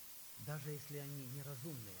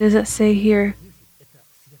 Does it say here,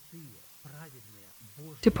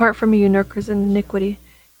 depart from me, you workers of iniquity?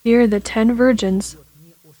 Here the 10 virgins,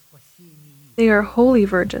 they are holy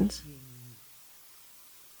virgins,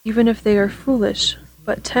 even if they are foolish.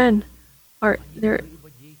 But 10 they're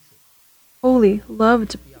holy,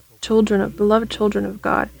 beloved children of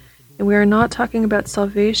God. And we are not talking about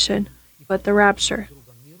salvation, but the rapture.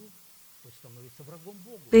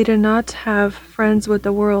 They do not have friends with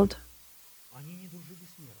the world.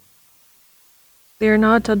 They are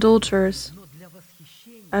not adulterers.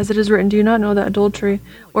 As it is written, do you not know that adultery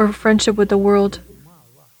or friendship with the world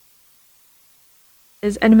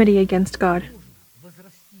is enmity against God?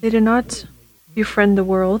 They do not befriend the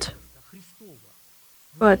world,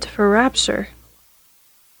 but for rapture,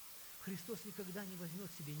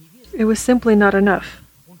 it was simply not enough.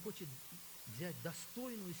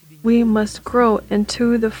 We must grow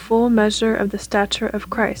into the full measure of the stature of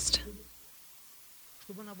Christ,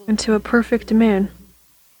 into a perfect man.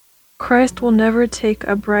 Christ will never take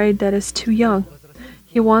a bride that is too young.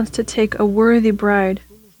 He wants to take a worthy bride,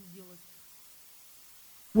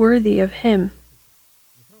 worthy of him,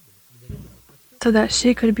 so that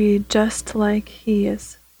she could be just like he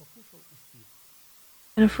is.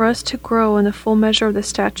 And for us to grow in the full measure of the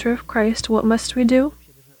stature of Christ, what must we do?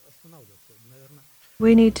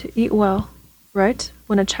 We need to eat well, right?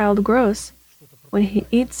 When a child grows, when he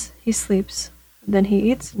eats, he sleeps. Then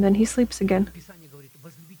he eats, and then he sleeps again.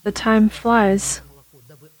 The time flies,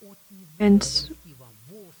 and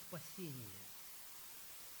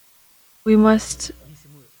we must.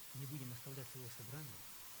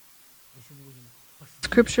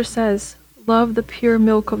 Scripture says, love the pure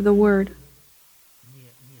milk of the word,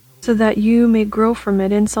 so that you may grow from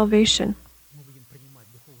it in salvation.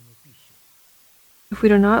 If we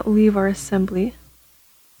do not leave our assembly,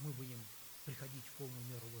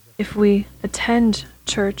 if we attend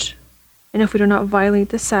church, and if we do not violate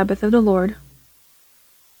the Sabbath of the Lord,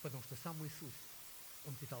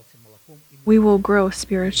 we will grow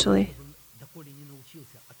spiritually.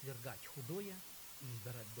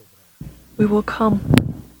 We will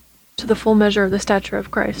come to the full measure of the stature of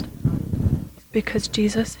Christ, because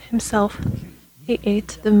Jesus himself, he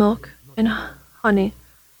ate the milk and honey,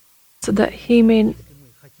 so that he may,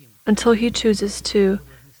 until he chooses to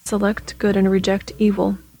select good and reject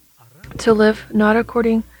evil, to live not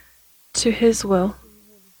according to his will,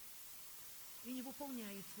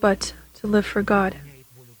 but to live for God.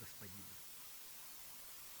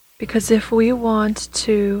 Because if we want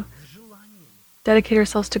to dedicate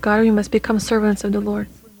ourselves to God, we must become servants of the Lord.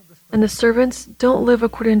 And the servants don't live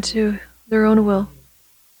according to their own will.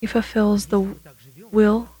 He fulfills the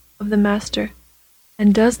will of the Master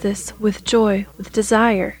and does this with joy, with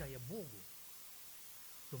desire.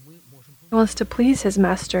 He wants to please his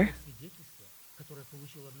Master.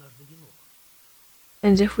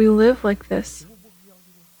 And if we live like this,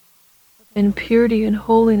 in purity and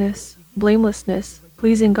holiness, blamelessness,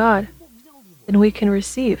 pleasing God, then we can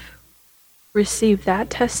receive that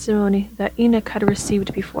testimony that Enoch had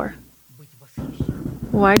received before.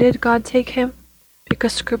 Why did God take him?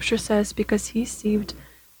 Because Scripture says, because he received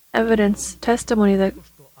evidence, testimony that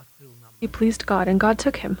he pleased God, and God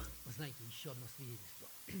took him.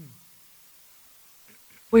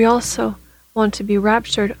 We also want to be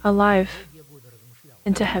raptured alive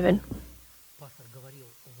into heaven.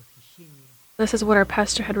 This is what our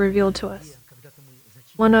pastor had revealed to us.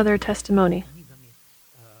 One other testimony.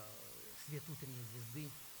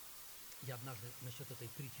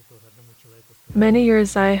 Many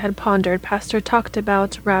years I had pondered. Pastor talked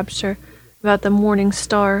about rapture, about the morning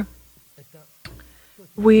star.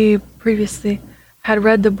 We previously had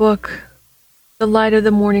read the book, The Light of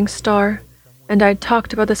the Morning Star, and I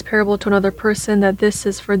talked about this parable to another person, that this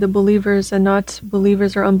is for the believers and not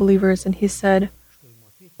believers or unbelievers, and he said,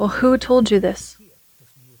 well, who told you this?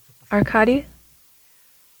 Arkady?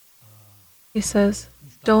 He says,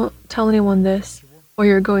 don't tell anyone this, or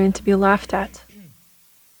you're going to be laughed at.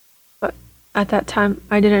 But at that time,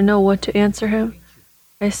 I didn't know what to answer him.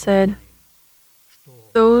 I said,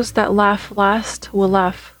 those that laugh last will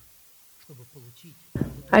laugh.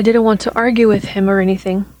 I didn't want to argue with him or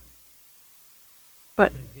anything.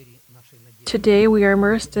 But today we are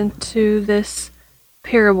immersed into this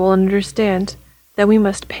parable and understand that we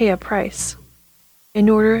must pay a price in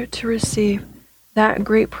order to receive that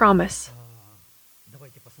great promise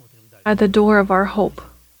at the door of our hope.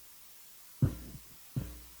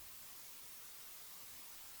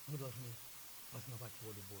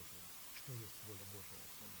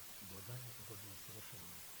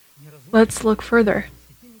 Let's look further.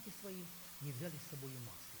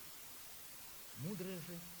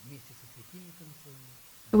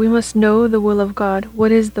 We must know the will of God.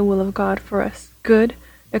 What is the will of God for us? Good,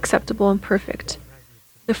 acceptable, and perfect.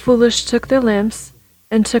 The foolish took their lamps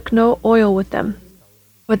and took no oil with them,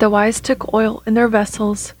 but the wise took oil in their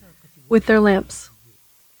vessels with their lamps.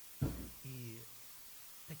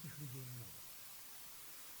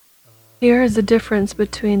 Here is the difference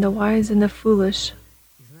between the wise and the foolish.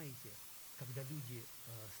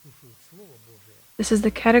 This is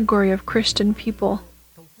the category of Christian people.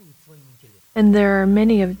 And there are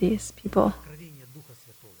many of these people.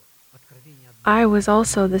 I was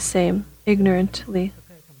also the same, ignorantly.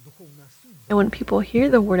 And when people hear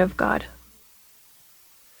the word of God,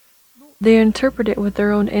 they interpret it with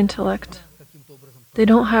their own intellect. They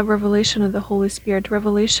don't have revelation of the Holy Spirit,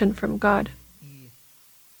 revelation from God.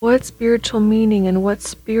 What spiritual meaning and what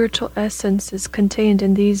spiritual essence is contained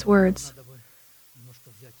in these words?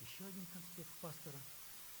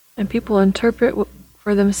 And people interpret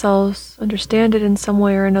for themselves, understand it in some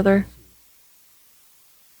way or another.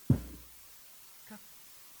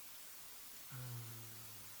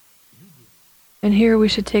 And here we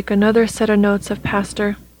should take another set of notes of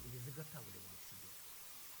Pastor.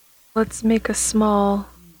 Let's make a small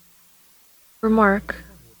remark.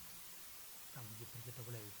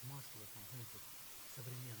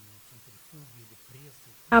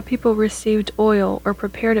 How people received oil or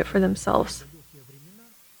prepared it for themselves.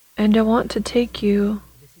 And I want to take you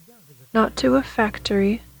not to a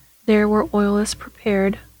factory, there where oil is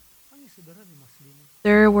prepared,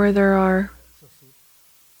 there where there are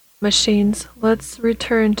machines. Let's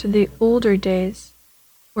return to the older days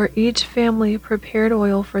where each family prepared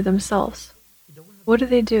oil for themselves. What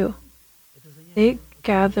do? They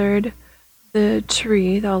gathered the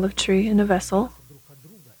tree, the olive tree, in a vessel.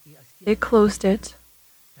 They closed it,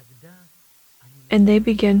 and they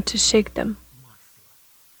began to shake them.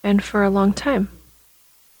 And for a long time.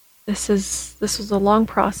 This was a long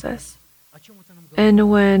process. And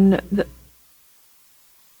when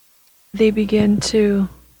they began to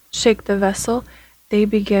shake the vessel, they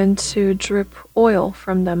began to drip oil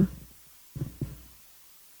from them.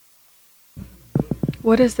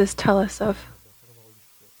 What does this tell us of?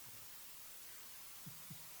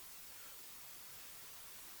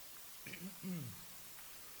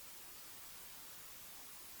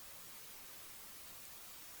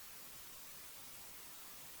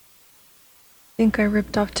 I think I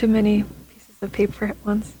ripped off too many pieces of paper at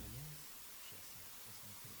once.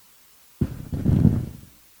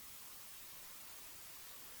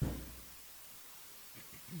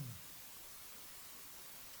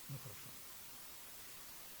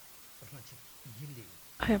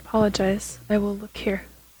 I apologize. I will look here.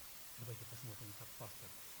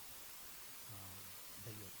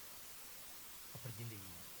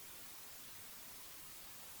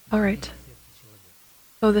 All right.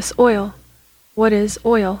 So this oil. What is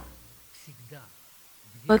oil?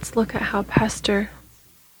 Let's look at how Pastor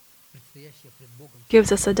предстоящее пред Богом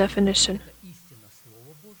gives us a definition. это истина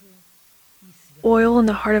Слова Божия и святое. Oil in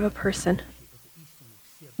the heart of a person Это истину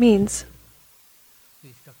в сердце. means То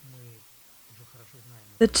есть, как мы уже хорошо знаем,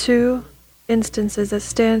 the two instances that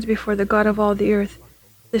stand before the God of all the earth.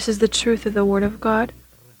 This is the truth of the Word of God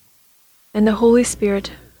and the Holy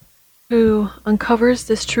Spirit who uncovers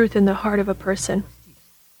this truth in the heart of a person.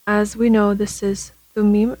 As we know, this is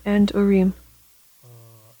Thummim and Urim.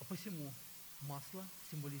 посему масло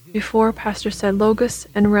символизирует Before, Pastor said Logos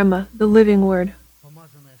and Rema, the living Word.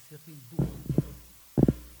 помазанное Святым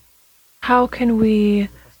Духом. How can we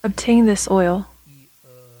obtain this oil? И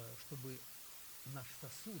чтобы наш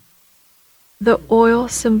сосуд The oil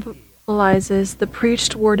symbolizes the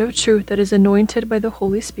preached word of truth that is anointed by the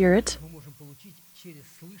Holy Spirit. мы можем получить через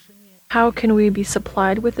слышание How can we be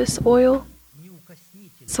supplied with this oil?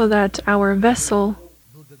 неукоснительно So that our vessel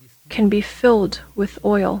благовествование, can be filled with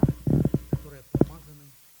oil. которое помазано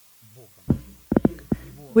Богом.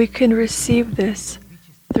 Его We can receive this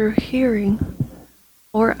through hearing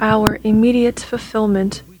or our immediate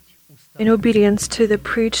fulfillment быть in устами obedience to the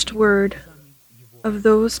preached word Его. of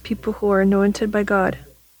those people who are anointed by God.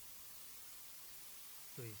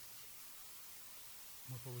 То есть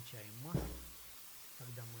мы получаем масло,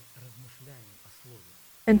 когда мы размышляем о Слове,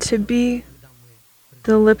 And to be когда мы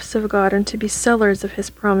the lips of God and to be sellers of His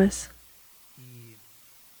promise. и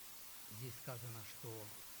здесь сказано, что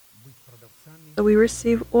быть продавцами So we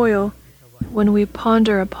receive oil when we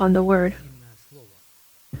ponder upon the word, сильное слово.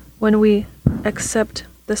 when we accept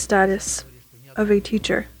the status Говорит, что ни of одно a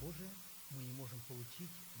teacher. Божие мы не можем получить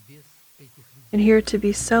без этих людей, And here to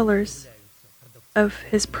be sellers являются продавцами. of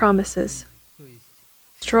His promises. То есть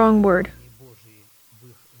Strong word. Божии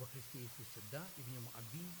во Христе Иисусе да, и в нем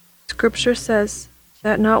обилие. Scripture says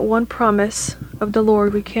that not one promise of the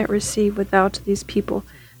Lord we can't receive without these people.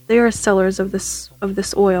 They are sellers of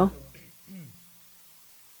this oil.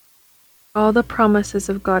 All the promises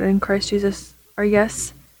of God in Christ Jesus are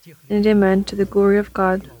yes and amen to the glory of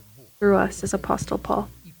God through us, as Apostle Paul,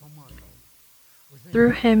 И помазал. Вы знаете,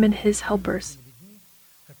 through him and his helpers. людьми,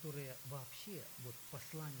 которые вообще вот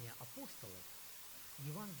послания апостолов,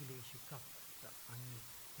 Евангелие еще как-то они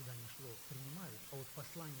куда ни шло принимают, а вот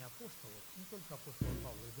послания апостолов, не только апостола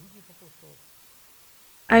Павла и других апостолов,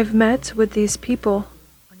 I've met with these people.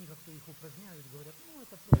 они как-то их упраздняют, говорят, ну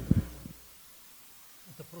это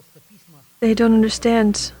просто письма They don't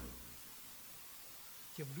understand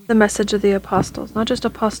тем the людям, message of the apostles, not just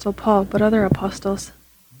Apostle Paul, but other apostles.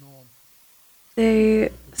 но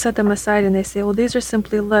They set them aside and they say, well, these are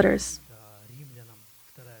simply letters. Римлянам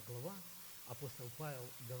 2 глава апостол Павел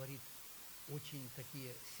говорит очень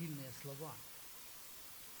такие сильные слова.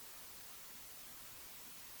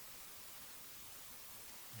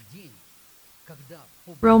 В день, когда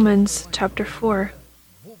по Romans благословению chapter 4.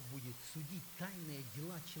 Бог будет судить тайные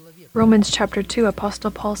дела человека. Romans chapter 2,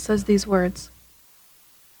 Apostle Paul says these words.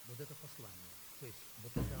 Вот это послание, то есть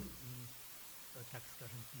вот это, так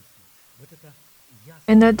скажем, письма, вот это ясно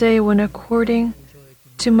In that day when according человеку,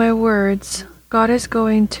 to my words, God is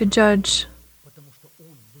going to judge потому что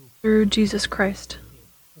он был through Jesus Christ.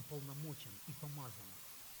 уполномочен и помазан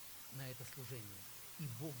на это служение, и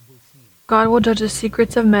Бог был с ним. God will judge the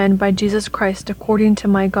secrets of men by Jesus Christ according to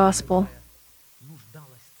my gospel.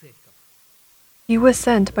 Нуждалась церковь. He was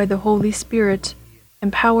sent by the Holy Spirit,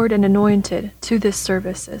 empowered and anointed to these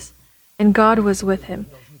services, and God was with him,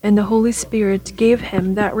 and the Holy Spirit gave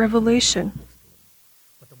him that revelation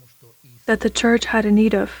Потому что Иисус that the church had a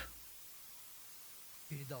need of.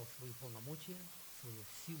 передал свои полномочия, свою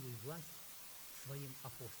силу и власть своим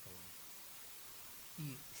апостолам.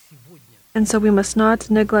 И сегодня And so we must not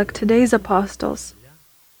neglect today's apostles, для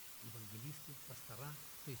евангелисты, пастора,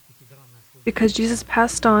 то есть пятигранное служение, because Jesus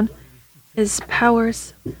passed on his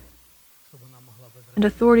powers чтобы она могла and возрасти.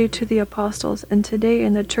 authority to the apostles. And today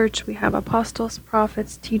in the church we have apostles,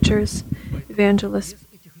 prophets, teachers, evangelists,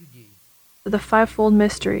 Без этих людей the fivefold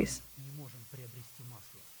mysteries, не можем приобрести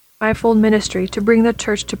масло. fivefold ministry to bring the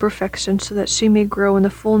church to perfection so that she may grow in the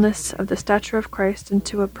fullness of the stature of Christ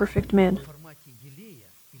into a perfect man. В формате елея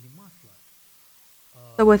или масла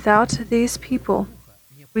So without these people,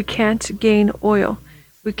 we can't gain oil.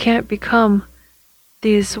 We can't become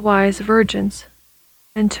these wise virgins.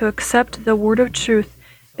 And to accept the word of truth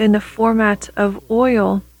in the format of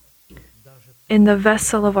oil даже in the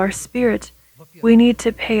vessel of our spirit, we need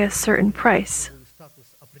to pay a certain price. статус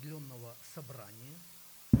определенного собрания,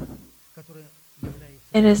 которое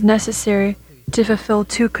является It is necessary to fulfill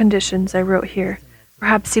two conditions I wrote here,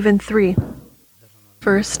 perhaps even three.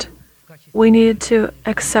 First, в качестве we need to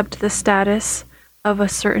accept the status of a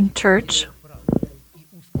certain church правды и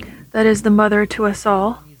that is the mother to us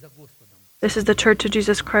all. не за Господом. This is the Church of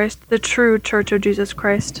Jesus Christ, the true Church of Jesus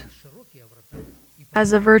Christ, Широкие врата и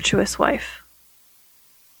as a virtuous wife,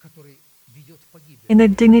 который ведет в погибель. in the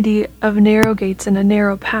dignity of narrow gates and a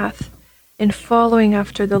narrow path, in following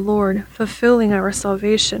after the Lord, fulfilling our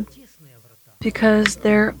salvation, Тесные врата because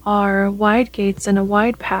there are wide gates and a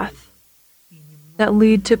wide path и немного. that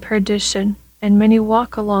lead to perdition, and many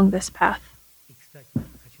walk along this path. И, кстати,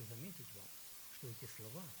 хочу заметить вам, что эти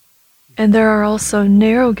слова And there are also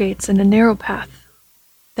narrow gates and a narrow path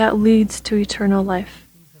that leads to eternal life,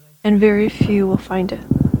 and very few will find it.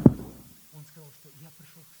 он сказал, что я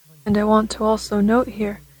пришел к своим, And I want to also note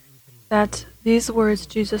here that these words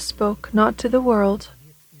Jesus spoke not to the world.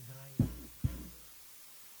 овец Израиля,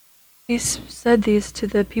 He said these to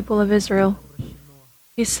the people of Israel. обращено.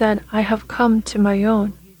 He said, I have come to my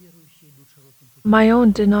own. Все верующие идут широким путем, My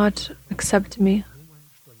own did not accept me. думая,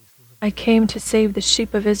 что они служат. I came to save the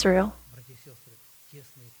sheep of Israel. Братья и сестры,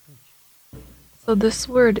 тесный путь. So this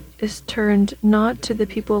word is turned not to the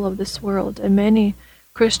people of this world, and many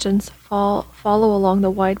Christians follow along the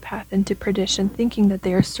wide path into perdition, thinking that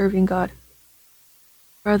they are serving God.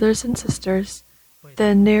 Brothers and sisters,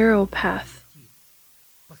 the narrow path,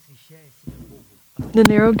 Посвящая себя Богу, the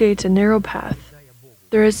narrow gate and narrow path, отдая Богу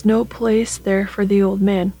there is no place there for the old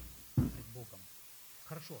man. пред Богом.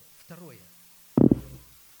 Хорошо. Второе.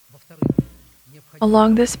 Во-вторых, необходимо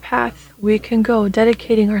Along this path, we can go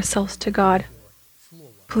dedicating ourselves to God,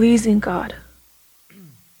 слово. pleasing God,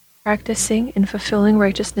 practicing and fulfilling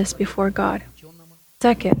righteousness before God. Ученому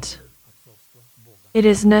Second, отцовство Бога. it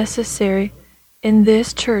is necessary in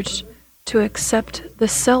this church to accept the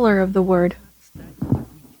seller of the word Стать быть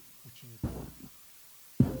учеником.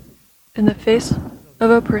 in the face of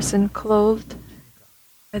a person clothed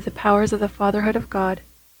by the powers of the fatherhood of God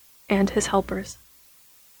and his helpers.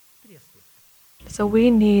 Три аспекта. So we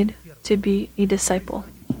need to be a disciple.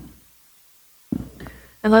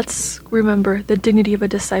 And let's remember the dignity of a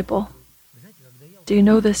disciple. Вы знаете, когда я Do you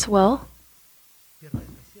know this well? первый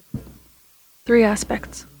аспект, 3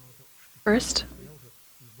 aspects. что First, я уже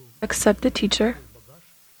был accept the teacher багаж,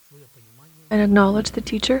 свое понимание, and acknowledge the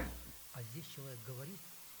teacher. а здесь человек говорит,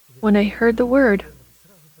 и вы When I heard the word,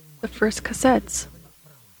 сразу the понимаете, first cassettes,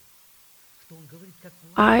 что он говорит как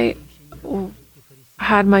I фарисей.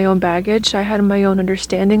 had my own baggage, I had my own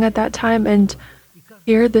understanding at that time, and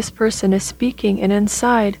here this person is speaking, and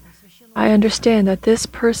inside I understand that this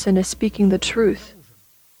person is speaking the truth,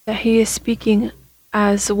 that he is speaking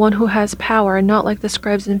as one who has power, and not like the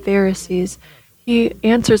scribes and Pharisees. He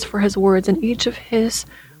answers for his words, and each of his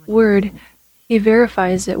word, he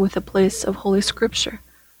verifies it with a place of Holy Scripture.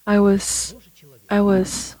 I was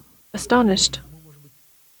astonished,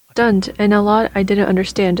 stunned, and a lot I didn't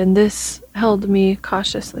understand, and this held me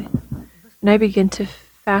cautiously. And I began to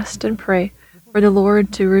fast and pray for the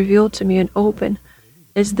Lord to reveal to me and open,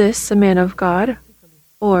 is this a man of God,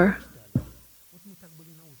 or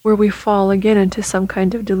where we fall again into some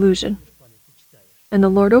kind of delusion? And the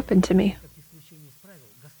Lord opened to me.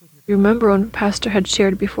 You remember when Pastor had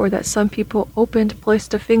shared before that some people opened,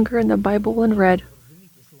 placed a finger in the Bible and read.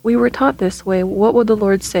 We were taught this way. What would the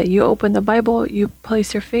Lord say? You open the Bible, you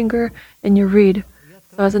place your finger, and you read.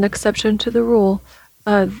 So as an exception to the rule,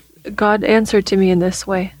 God answered to me in this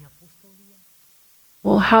way.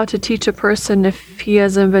 Well, how to teach a person if he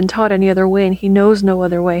hasn't been taught any other way and he knows no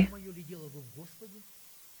other way? Мое ли дело вы в Господе?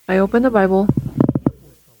 I open the Bible,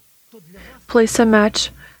 То для вас place a match,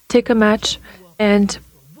 take a match, and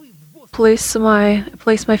вы в Господе.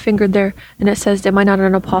 place my finger there, and it says, am I not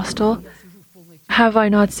an apostle? Я сижу в полной Have I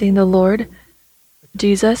not seen the Lord,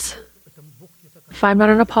 Jesus? этом Бог мне так If I'm not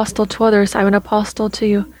an apostle to others, I'm an apostle to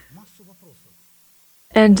you. массу вопросов.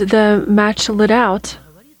 And the match lit out.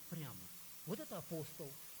 Говорит прямо. Вот это апостол,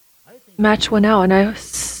 а это Match went out, and I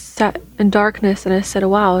sat in darkness, and I said,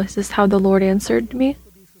 wow, is this how the Lord answered me?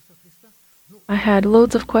 Господа Иисуса Христа. Ну, I had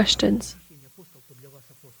loads of questions. ощущение апостол, то для вас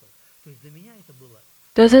апостол. То есть для меня это было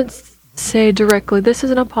Doesn't say directly, this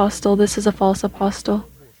is an apostle, this is a false apostle.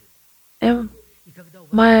 Am и когда у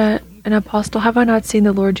вас I an apostle? Have I not seen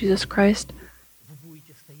the Lord Jesus Christ? вы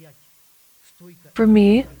будете стоять стойко, For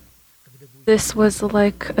me, когда будете this was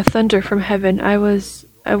like a thunder from heaven. I was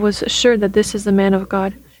assured that this is the man of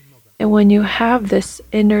God. And when you have this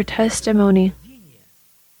inner testimony, видение,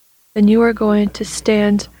 then you are going to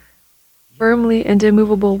stand firmly and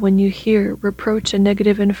immovable when you hear reproach and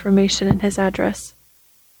negative information in his address.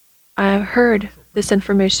 I have heard this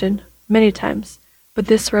information many times, but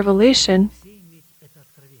this revelation все иметь это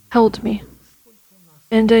откровение. held me, Сколько у нас,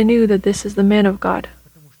 and I knew that this is the man of God,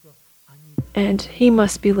 потому что они, and he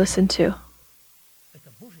must be listened to. это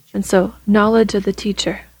Божий человек, And so, knowledge of the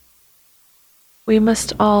teacher, We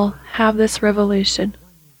must all have this revelation.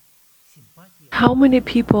 симпатии How many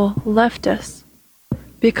people left us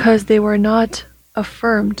because they were not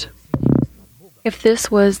affirmed свидетельства от Бога. if this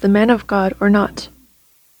was the man of God or not?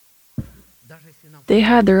 Даже если нам, They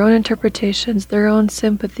had their own interpretations, their own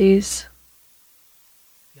sympathies.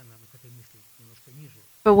 я, наверное, к этой мысли немножко ниже,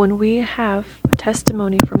 But when we have a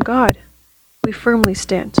testimony from God, we firmly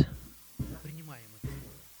stand, принимаем это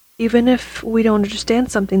слово. even if we don't understand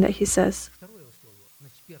something that he says. Второе условие,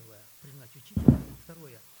 значит, первое, признать учителя.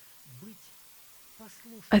 Второе, быть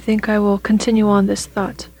послушным. I think I will continue on this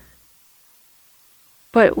thought.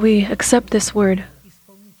 But we accept this word.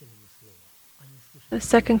 Исполнителями слова, а не The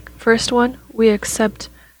слышателями. first one, we accept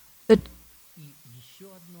И еще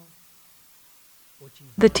одно, очень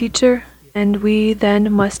the важное, teacher, and we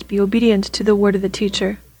then must be obedient to the word of the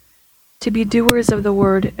teacher, to be doers of the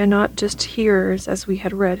word and not just hearers, as we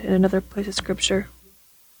had read in another place of scripture.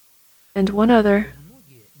 And one other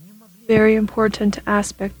многие не могли very important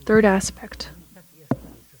aspect, third aspect, так и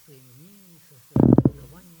остались со своими мнениями, со своими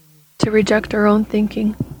толкованиями. to reject our own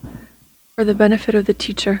thinking for the benefit of the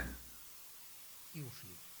teacher. И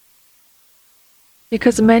ушли.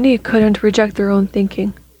 Because many couldn't reject their own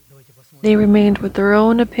thinking. Давайте посмотрим. They remained with their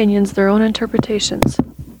own opinions, their own interpretations,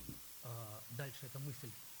 Дальше эта мысль.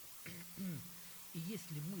 И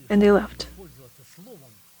если мы and they left. пользоваться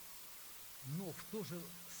словом, но в то же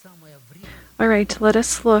самое время All right, let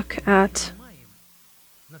us look at, понимаем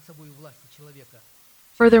над собой власть человека,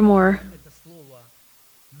 furthermore, это слово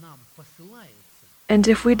нам посылается, and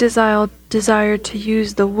if we desire to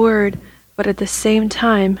use the word, but at the same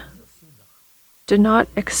time do not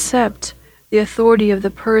accept the authority of the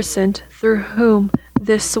person through whom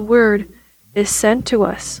this word is sent to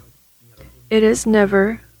us, it is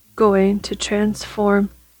never going to transform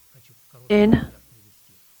хочу короткий in пример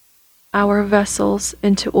привести. our vessels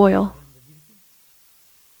into oil.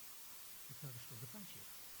 Тут надо что,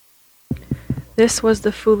 заканчивать? This was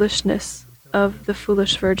the foolishness of the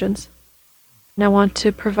foolish virgins. And I want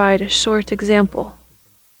to provide a short example.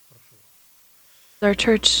 Is our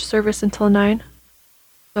church service until 9?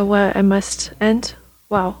 So what, I must end?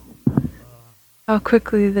 Wow. How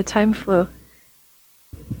quickly the time flew.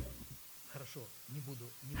 Хорошо, не буду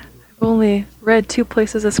I've only read 2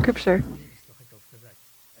 places of scripture. что хотел сказать.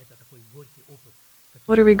 Это такой горький опыт,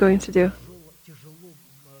 What are we going to do? тяжело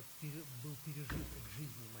был пережит в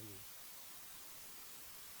жизни моей.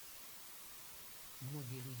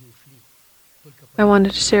 Многие люди ушли только I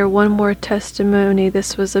wanted to share one more testimony.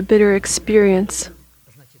 This was a bitter experience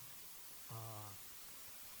значит,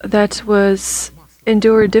 that was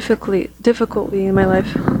endured difficultly in my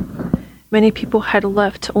life. Many people had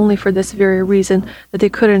left only for this very reason, that they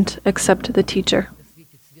couldn't accept the teacher. да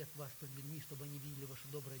светит свет вас пред людьми, чтобы они видели ваши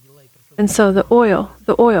добрые дела и And so the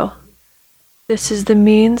oil, this is the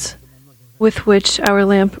means with which our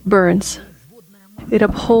lamp burns. It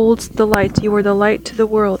upholds the light. You are the light to the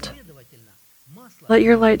world. следовательно, масло Let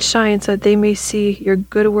your light shine so that they may see your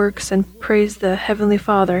good works and praise the Heavenly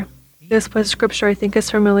Father. This place of scripture I think is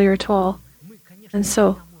familiar to all. мы, конечно, And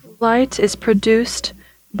so, light is produced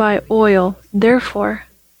by oil. Therefore,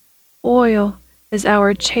 oil is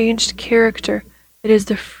our changed character. It is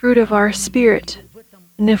the fruit of our spirit. в этом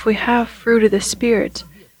And if we have fruit of the Spirit,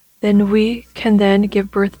 then we can then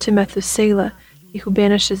give birth to Methuselah, he who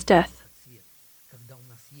banishes death. цвет, когда у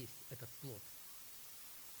нас есть этот плод.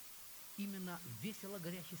 Именно весело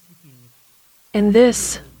горящий светильник And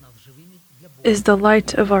this делает нас живыми для Бога, is the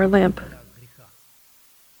light of our lamp. для греха.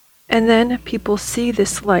 And then people see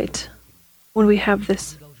this light when we have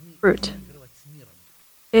this Мы должны fruit. выигрывать с миром.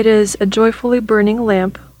 It is a joyfully burning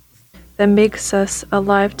lamp that makes us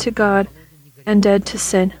alive to God and dead to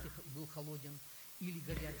sin. Был холоден или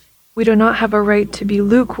горяч, We do not have a right to be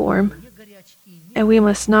lukewarm, не горяч и не and we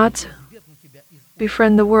must not свергну тебя из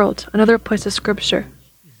befriend the world. Another place of scripture.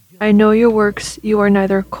 I know your works, you are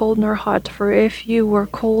neither cold nor hot, for if you were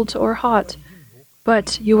cold or hot,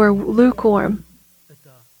 but you are lukewarm,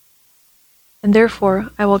 это and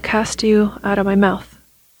therefore I will cast you out of my mouth.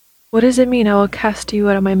 What does it mean, I will cast you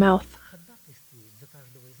out of my mouth? ходатайствует за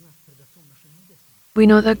каждого из нас пред Отцом нашим Небесным. We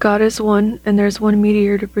know that God is one, and there's one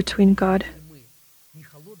mediator between God. Если мы не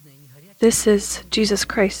холодные, не горячие, This is Jesus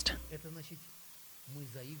Christ, это значит, мы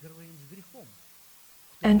заигрываем с грехом.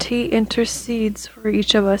 and He intercedes for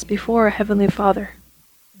each of us before our Heavenly Father.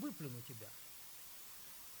 Выплюну тебя.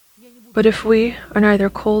 Я не буду But if we are neither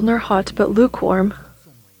cold nor hot, but lukewarm,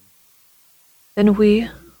 отцом моим. then we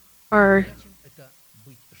are Это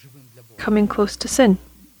быть живым для Бога. coming close to sin.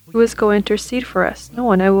 Who is going to intercede for us? No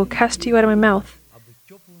one. I will cast you out of my mouth. А быть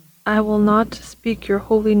теплым, I will not speak your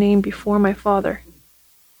holy name before my Father.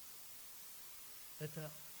 это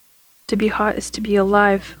To be hot is to be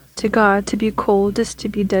alive to God. To be cold is to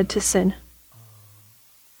be dead to sin.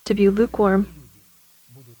 To be lukewarm,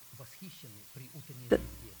 люди будут восхищены при утренней The-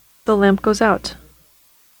 звезде. the lamp goes out.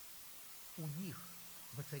 У них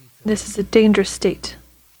воцарится This is a dangerous state.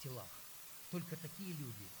 в телах. Только такие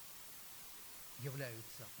люди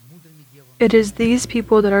являются мудрыми девами. It is these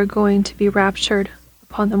people that are going to be raptured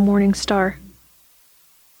upon the morning star.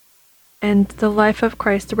 And the life of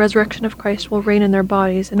Christ, the resurrection of Christ, will reign in their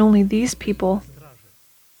bodies, and only these people Стражи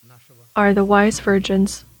нашего are the wise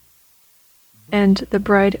virgins and the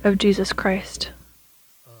bride of Jesus Christ.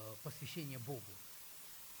 посвящения Богу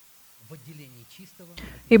в отделении чистого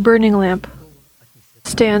A burning lamp от несвятого.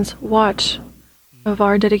 stands watch of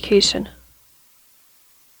our dedication.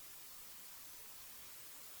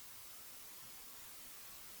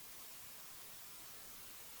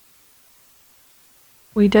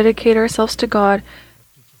 We dedicate ourselves to God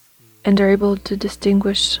and are able to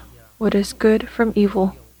distinguish what is good from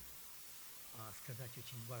evil. Сказать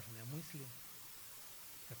очень важные мысли,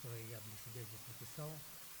 которые я для себя здесь написал.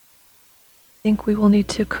 I think we will need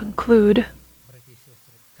to conclude. Братья и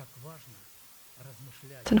сестры, как важно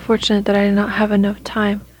размышлять It's unfortunate that I did not have enough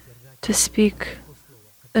time to speak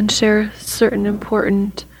and share certain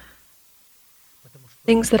important потому что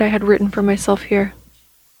things that I had written for myself here.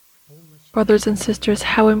 Brothers and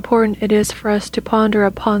sisters, how important it is for us to ponder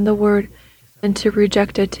upon the word and to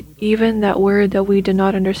reject it, even that word that we do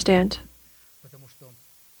not understand. потому что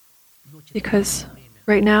ночь Because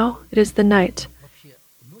right now, it is the night. вообще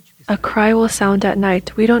ночь A cry will sound at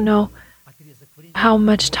night. We don't know отрезок времени how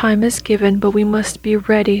much time is given, but we must be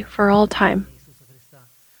ready for all time. Иисуса Христа,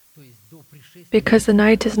 то есть до пришествия Because the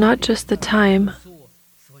night is not just the time.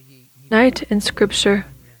 со своей Night in Scripture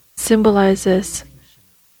symbolizes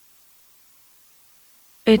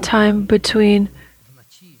a time between в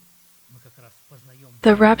ночи мы как раз познаем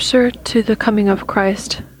the rapture to the coming of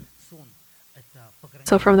Christ. сон. Это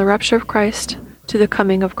So from the rapture of Christ to the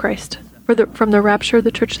coming of Christ. From the rapture of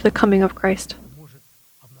the church to the coming of Christ. может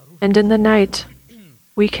обнаружить And in the night,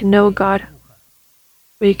 we can know God.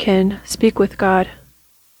 We can speak with God.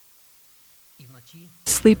 и в ночи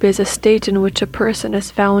Sleep is a state in which a person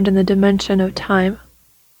is found in the dimension of time,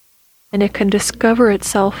 and it can discover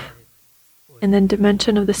itself in the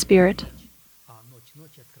dimension of the Spirit. а ночь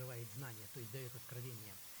ночи открывает знание, то есть дает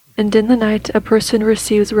откровение. And in the night, a person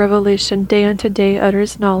receives revelation. Day unto day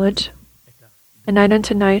utters knowledge, Это and night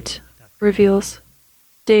unto night reveals.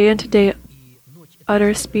 Day unto day и ночь это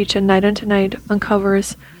utters speech, and night unto night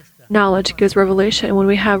uncovers knowledge, gives revelation. And when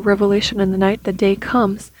we have revelation in the night, the day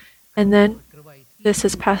comes, and then открывает this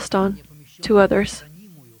is passed on помещенную, to others.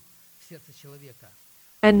 хранимую в сердце человека.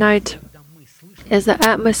 At night Когда мы слышим, is the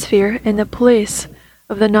atmosphere and the place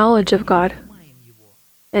of the knowledge of God понимаем его,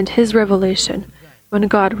 and His revelation, when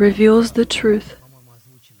God reveals the truth по-моему,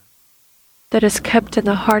 озвучено that is kept in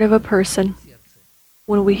the heart of a person. в сердце.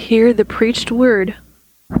 When we hear the preached word,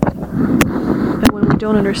 and when we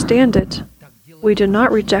don't understand it, Так делает we do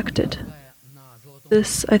not reject it. на золотом.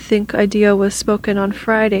 This, I think, idea was spoken on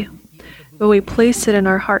Friday, but we place it in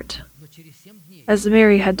our heart, Но через 7 дней as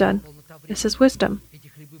Mary had done. полнота времени This is wisdom. эти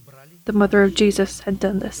хлебы брали, The mother of Jesus had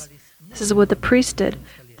done this. This is what the priest did.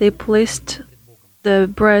 They placed the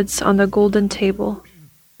breads on the golden table,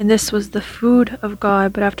 and this was the food of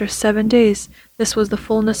God. But after 7 days, this was the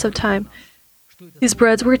fullness of time. что это These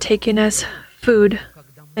breads were taken as food,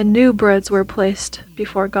 когда мы and new breads were placed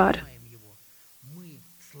before God. знаем его, мы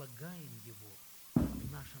слагаем его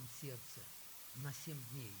в нашем сердце на 7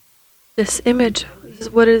 дней. This image, this is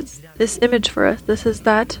what is this image for us. This is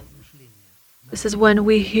that. Мышление. This is when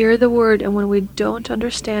we hear the word, and when we don't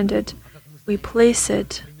understand it, we place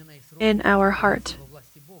it Времена и сроки in our heart во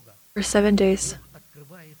власти Бога for 7 days.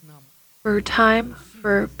 открывает нам For time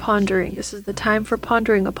for pondering. This is the time for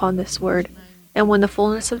pondering upon this word. And when the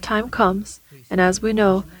fullness of time comes, and as we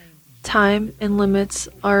know, time and limits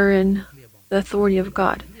are in the authority of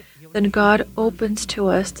God, then God opens to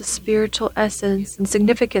us the spiritual essence and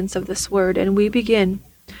significance of this word, and we begin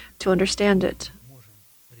to understand it. можем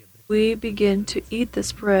приобрести. We begin to eat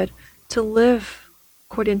this bread, to live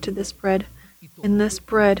according to this bread, and this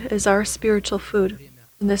bread is our spiritual food.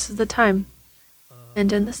 And this is the time.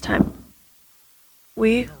 And in this time,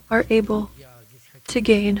 we are able Я здесь хочу to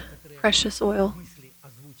gain precious oil. мысли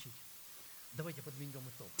озвучить. Давайте подведем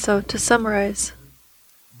итог So to summarize,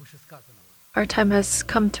 вышесказанного. our time has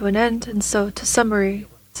come to an end, and so to summarize,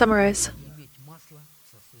 Иметь масло в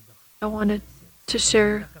сосудах. I wanted to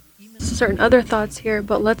share certain other thoughts here,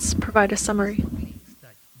 but let's provide a summary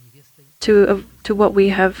Стать невестой. to what we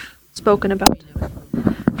have spoken about.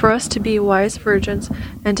 For us to be wise virgins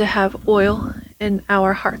and to have oil in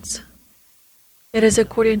our hearts. It is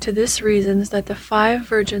according to this reasons that the 5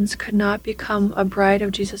 virgins could not become a bride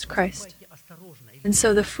of Jesus Christ. And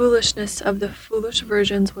so the foolishness of the foolish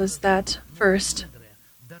virgins was that, first,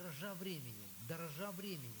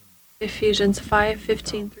 Ephesians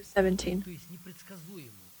 5:15-17.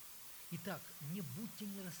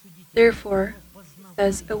 Therefore, it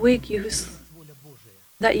says, awake you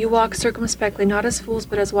that you walk circumspectly, not as fools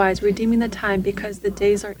but as wise, redeeming the time because the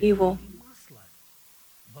days are evil.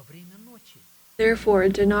 Therefore,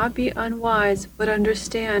 do not be unwise, but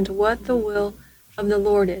understand what the will of the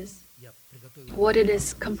Lord is, what it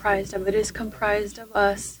is comprised of. It is comprised of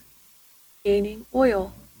us gaining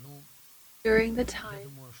oil during the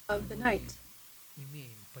time of the night.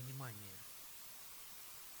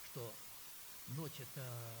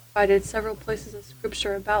 Provided several places of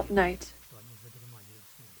scripture about night.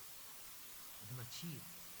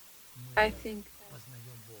 I think that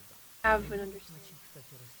have an understanding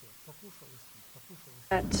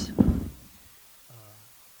that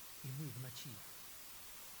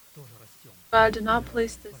God did not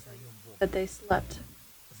place this that they slept.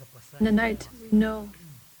 In the night, we know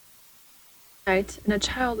night, and a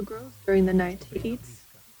child grows during the night. He eats,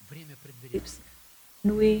 sleeps,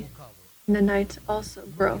 and we in the night also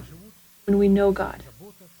grow when we know God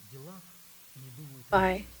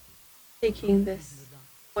by taking this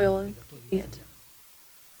oil and keeping it.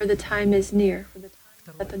 For the time is near, for the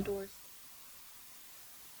time at the doors.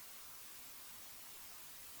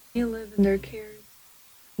 They live in their cares,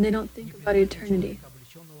 and they don't think about eternity.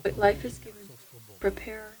 But life is given to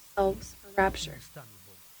prepare ourselves for rapture.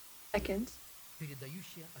 Second,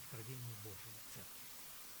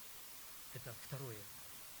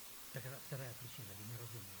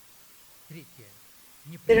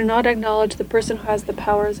 they do not acknowledge the person who has the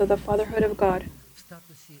powers of the fatherhood of God.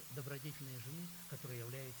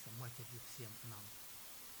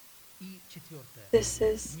 This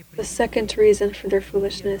is the second reason for their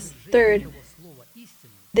foolishness. Third,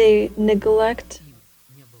 they neglect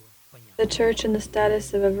the church in the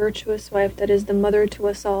status of a virtuous wife that is the mother to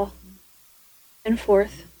us all. And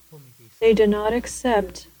fourth, they do not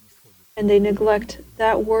accept and they neglect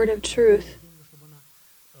that word of truth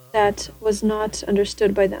that was not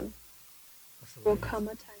understood by them. There will come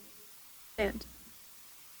a time stand.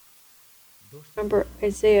 Remember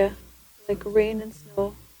Isaiah, like rain and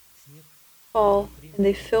snow fall, and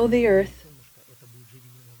they fill the earth.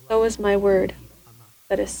 So is my word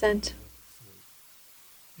that is sent.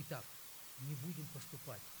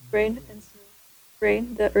 Rain and snow.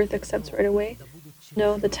 Rain, the earth accepts right away.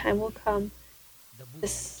 No, the time will come.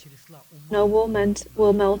 This snow will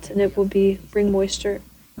melt, and it will bring moisture,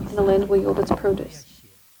 and the land will yield its produce.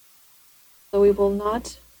 So we will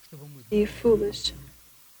not be foolish.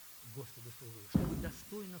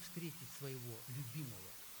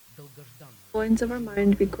 Loins of our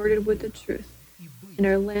mind be girded with the truth, and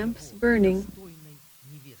our lamps burning,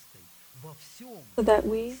 so that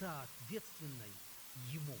we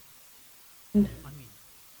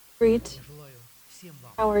greet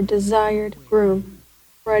our desired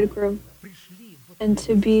bridegroom, and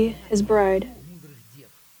to be his bride,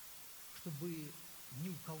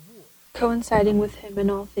 coinciding with him in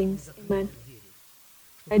all things. Amen.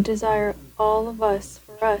 I desire all of us,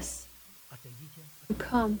 for us, to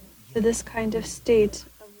come to this kind of state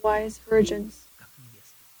of wise virgins,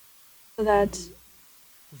 so that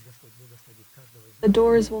the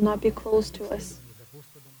doors will not be closed to us,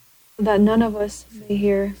 so that none of us may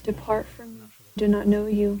hear, "Depart from me, I do not know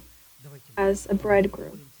you," as a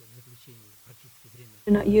bridegroom.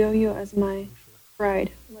 Do not know you as my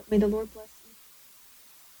bride. May the Lord bless you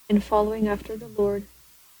in following after the Lord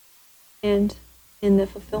and in the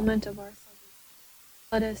fulfillment of our salvation.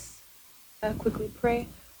 Let us quickly pray.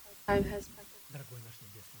 Our time has passed.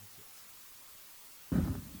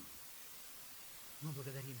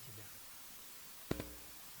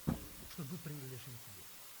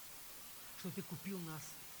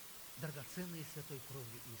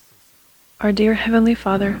 Our dear Heavenly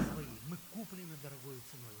Father,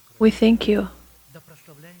 we thank you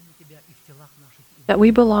that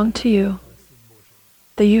we belong to you,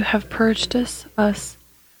 that you have purged us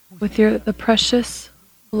with the precious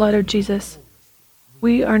blood of Jesus.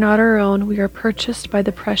 We are not our own, we are purchased by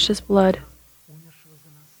the precious blood.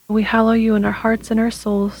 We hallow you in our hearts and our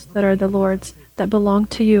souls that are the Lord's, that belong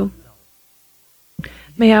to you.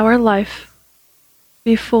 May our life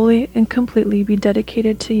be fully and completely be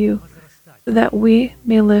dedicated to you, so that we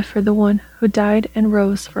may live for the one who died and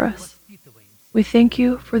rose for us. We thank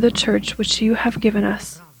you for the church which you have given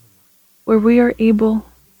us, where we are able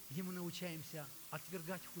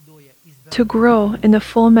to grow in the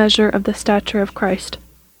full measure of the stature of Christ,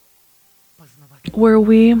 познавать where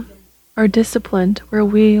we are disciplined, where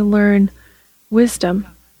we learn wisdom,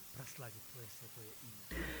 прославить Твое святое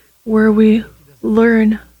имя. where we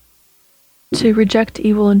learn to reject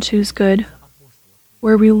evil and choose good, Апостолов,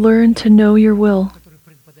 where we learn to know your will, который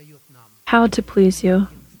преподает нам how to please you,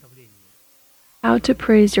 наставление, how to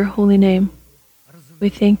praise your holy name. We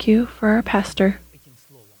разумеется, thank you for our pastor, этим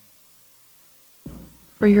словом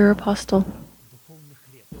for your apostle, духовный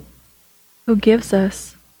хлеб, who gives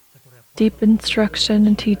us который deep instruction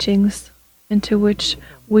and teachings into which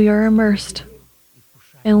we are immersed и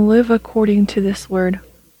вкушаем and live according to this word.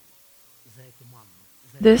 за эту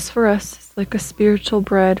манну. This for us is like a spiritual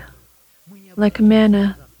bread, Мы не like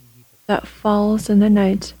manna назад в Египет, that falls in the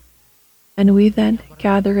night, and we then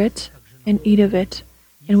gather it and eat of it.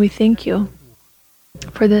 And we thank you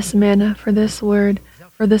for this manna, for this word,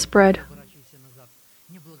 for this bread. поворачивайся назад,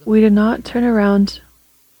 не благословенными We did not turn around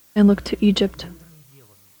and look to Egypt.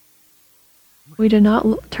 девами. We did not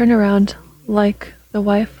turn around like the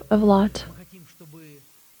wife of Lot, Мы хотим, чтобы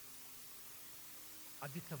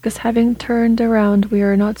обетование because having turned around, we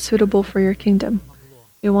are not suitable for your kingdom. могло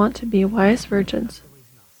We want to be wise virgins. каждого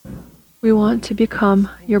из нас We want to become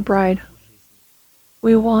your bride. в жизни.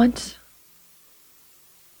 We want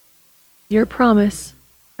your promise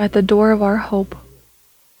at the door of our hope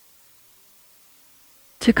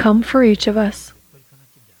to come for each of us Только на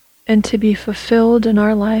Тебя. and to be fulfilled in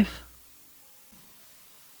our life.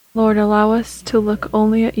 Lord, allow us to look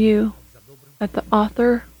only at you, За добрым at the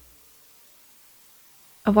author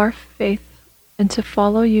of our faith, and to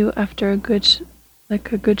follow you after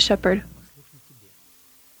like a good shepherd. послушны Тебе.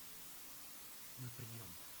 Мы придем.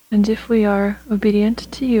 And if we are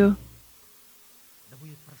obedient to you, Да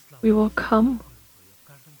будет прославлен we will come Твое в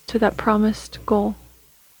каждом to that promised goal.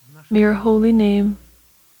 в нашем May your holy name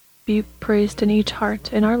be praised in each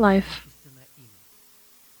heart in our life. истинное имя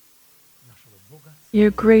нашего Бога,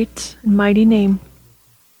 Your great and mighty name,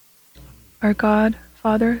 our God,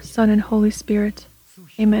 Father, Son, and Holy Spirit.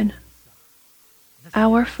 Amen.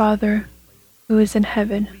 Our Father, who is in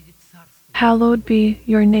heaven, придет царство, hallowed be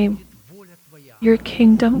your name. воля Твоя, Your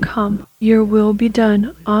kingdom come, your will be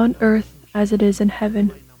done on earth as it is in heaven.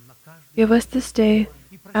 дай нам на каждый Give us this day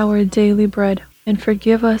our daily bread, and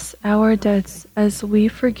forgive us our debts as we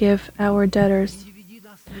forgive our debtors. не веди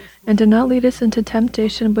нас в искушение, And do not lead us into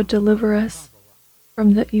temptation, but deliver us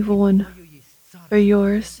from the evil one. Твое есть царство For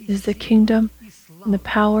yours is the kingdom, и and the слава.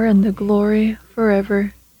 power, and the glory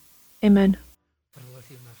forever. Amen.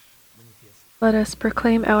 Прогласим наш манифест. Let us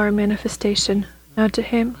proclaim our manifestation. Now to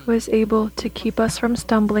him who is able to keep us from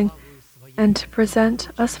stumbling and to present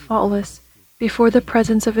us faultless before the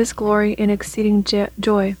presence of his glory in exceeding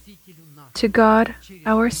joy. Спасителю нашему, To God,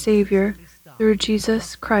 our Savior, Христа, through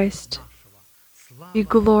Jesus Christ, нашего, слава be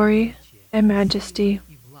glory and majesty,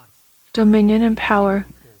 и власть dominion and power,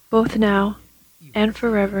 both now and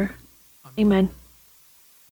forever. Amen.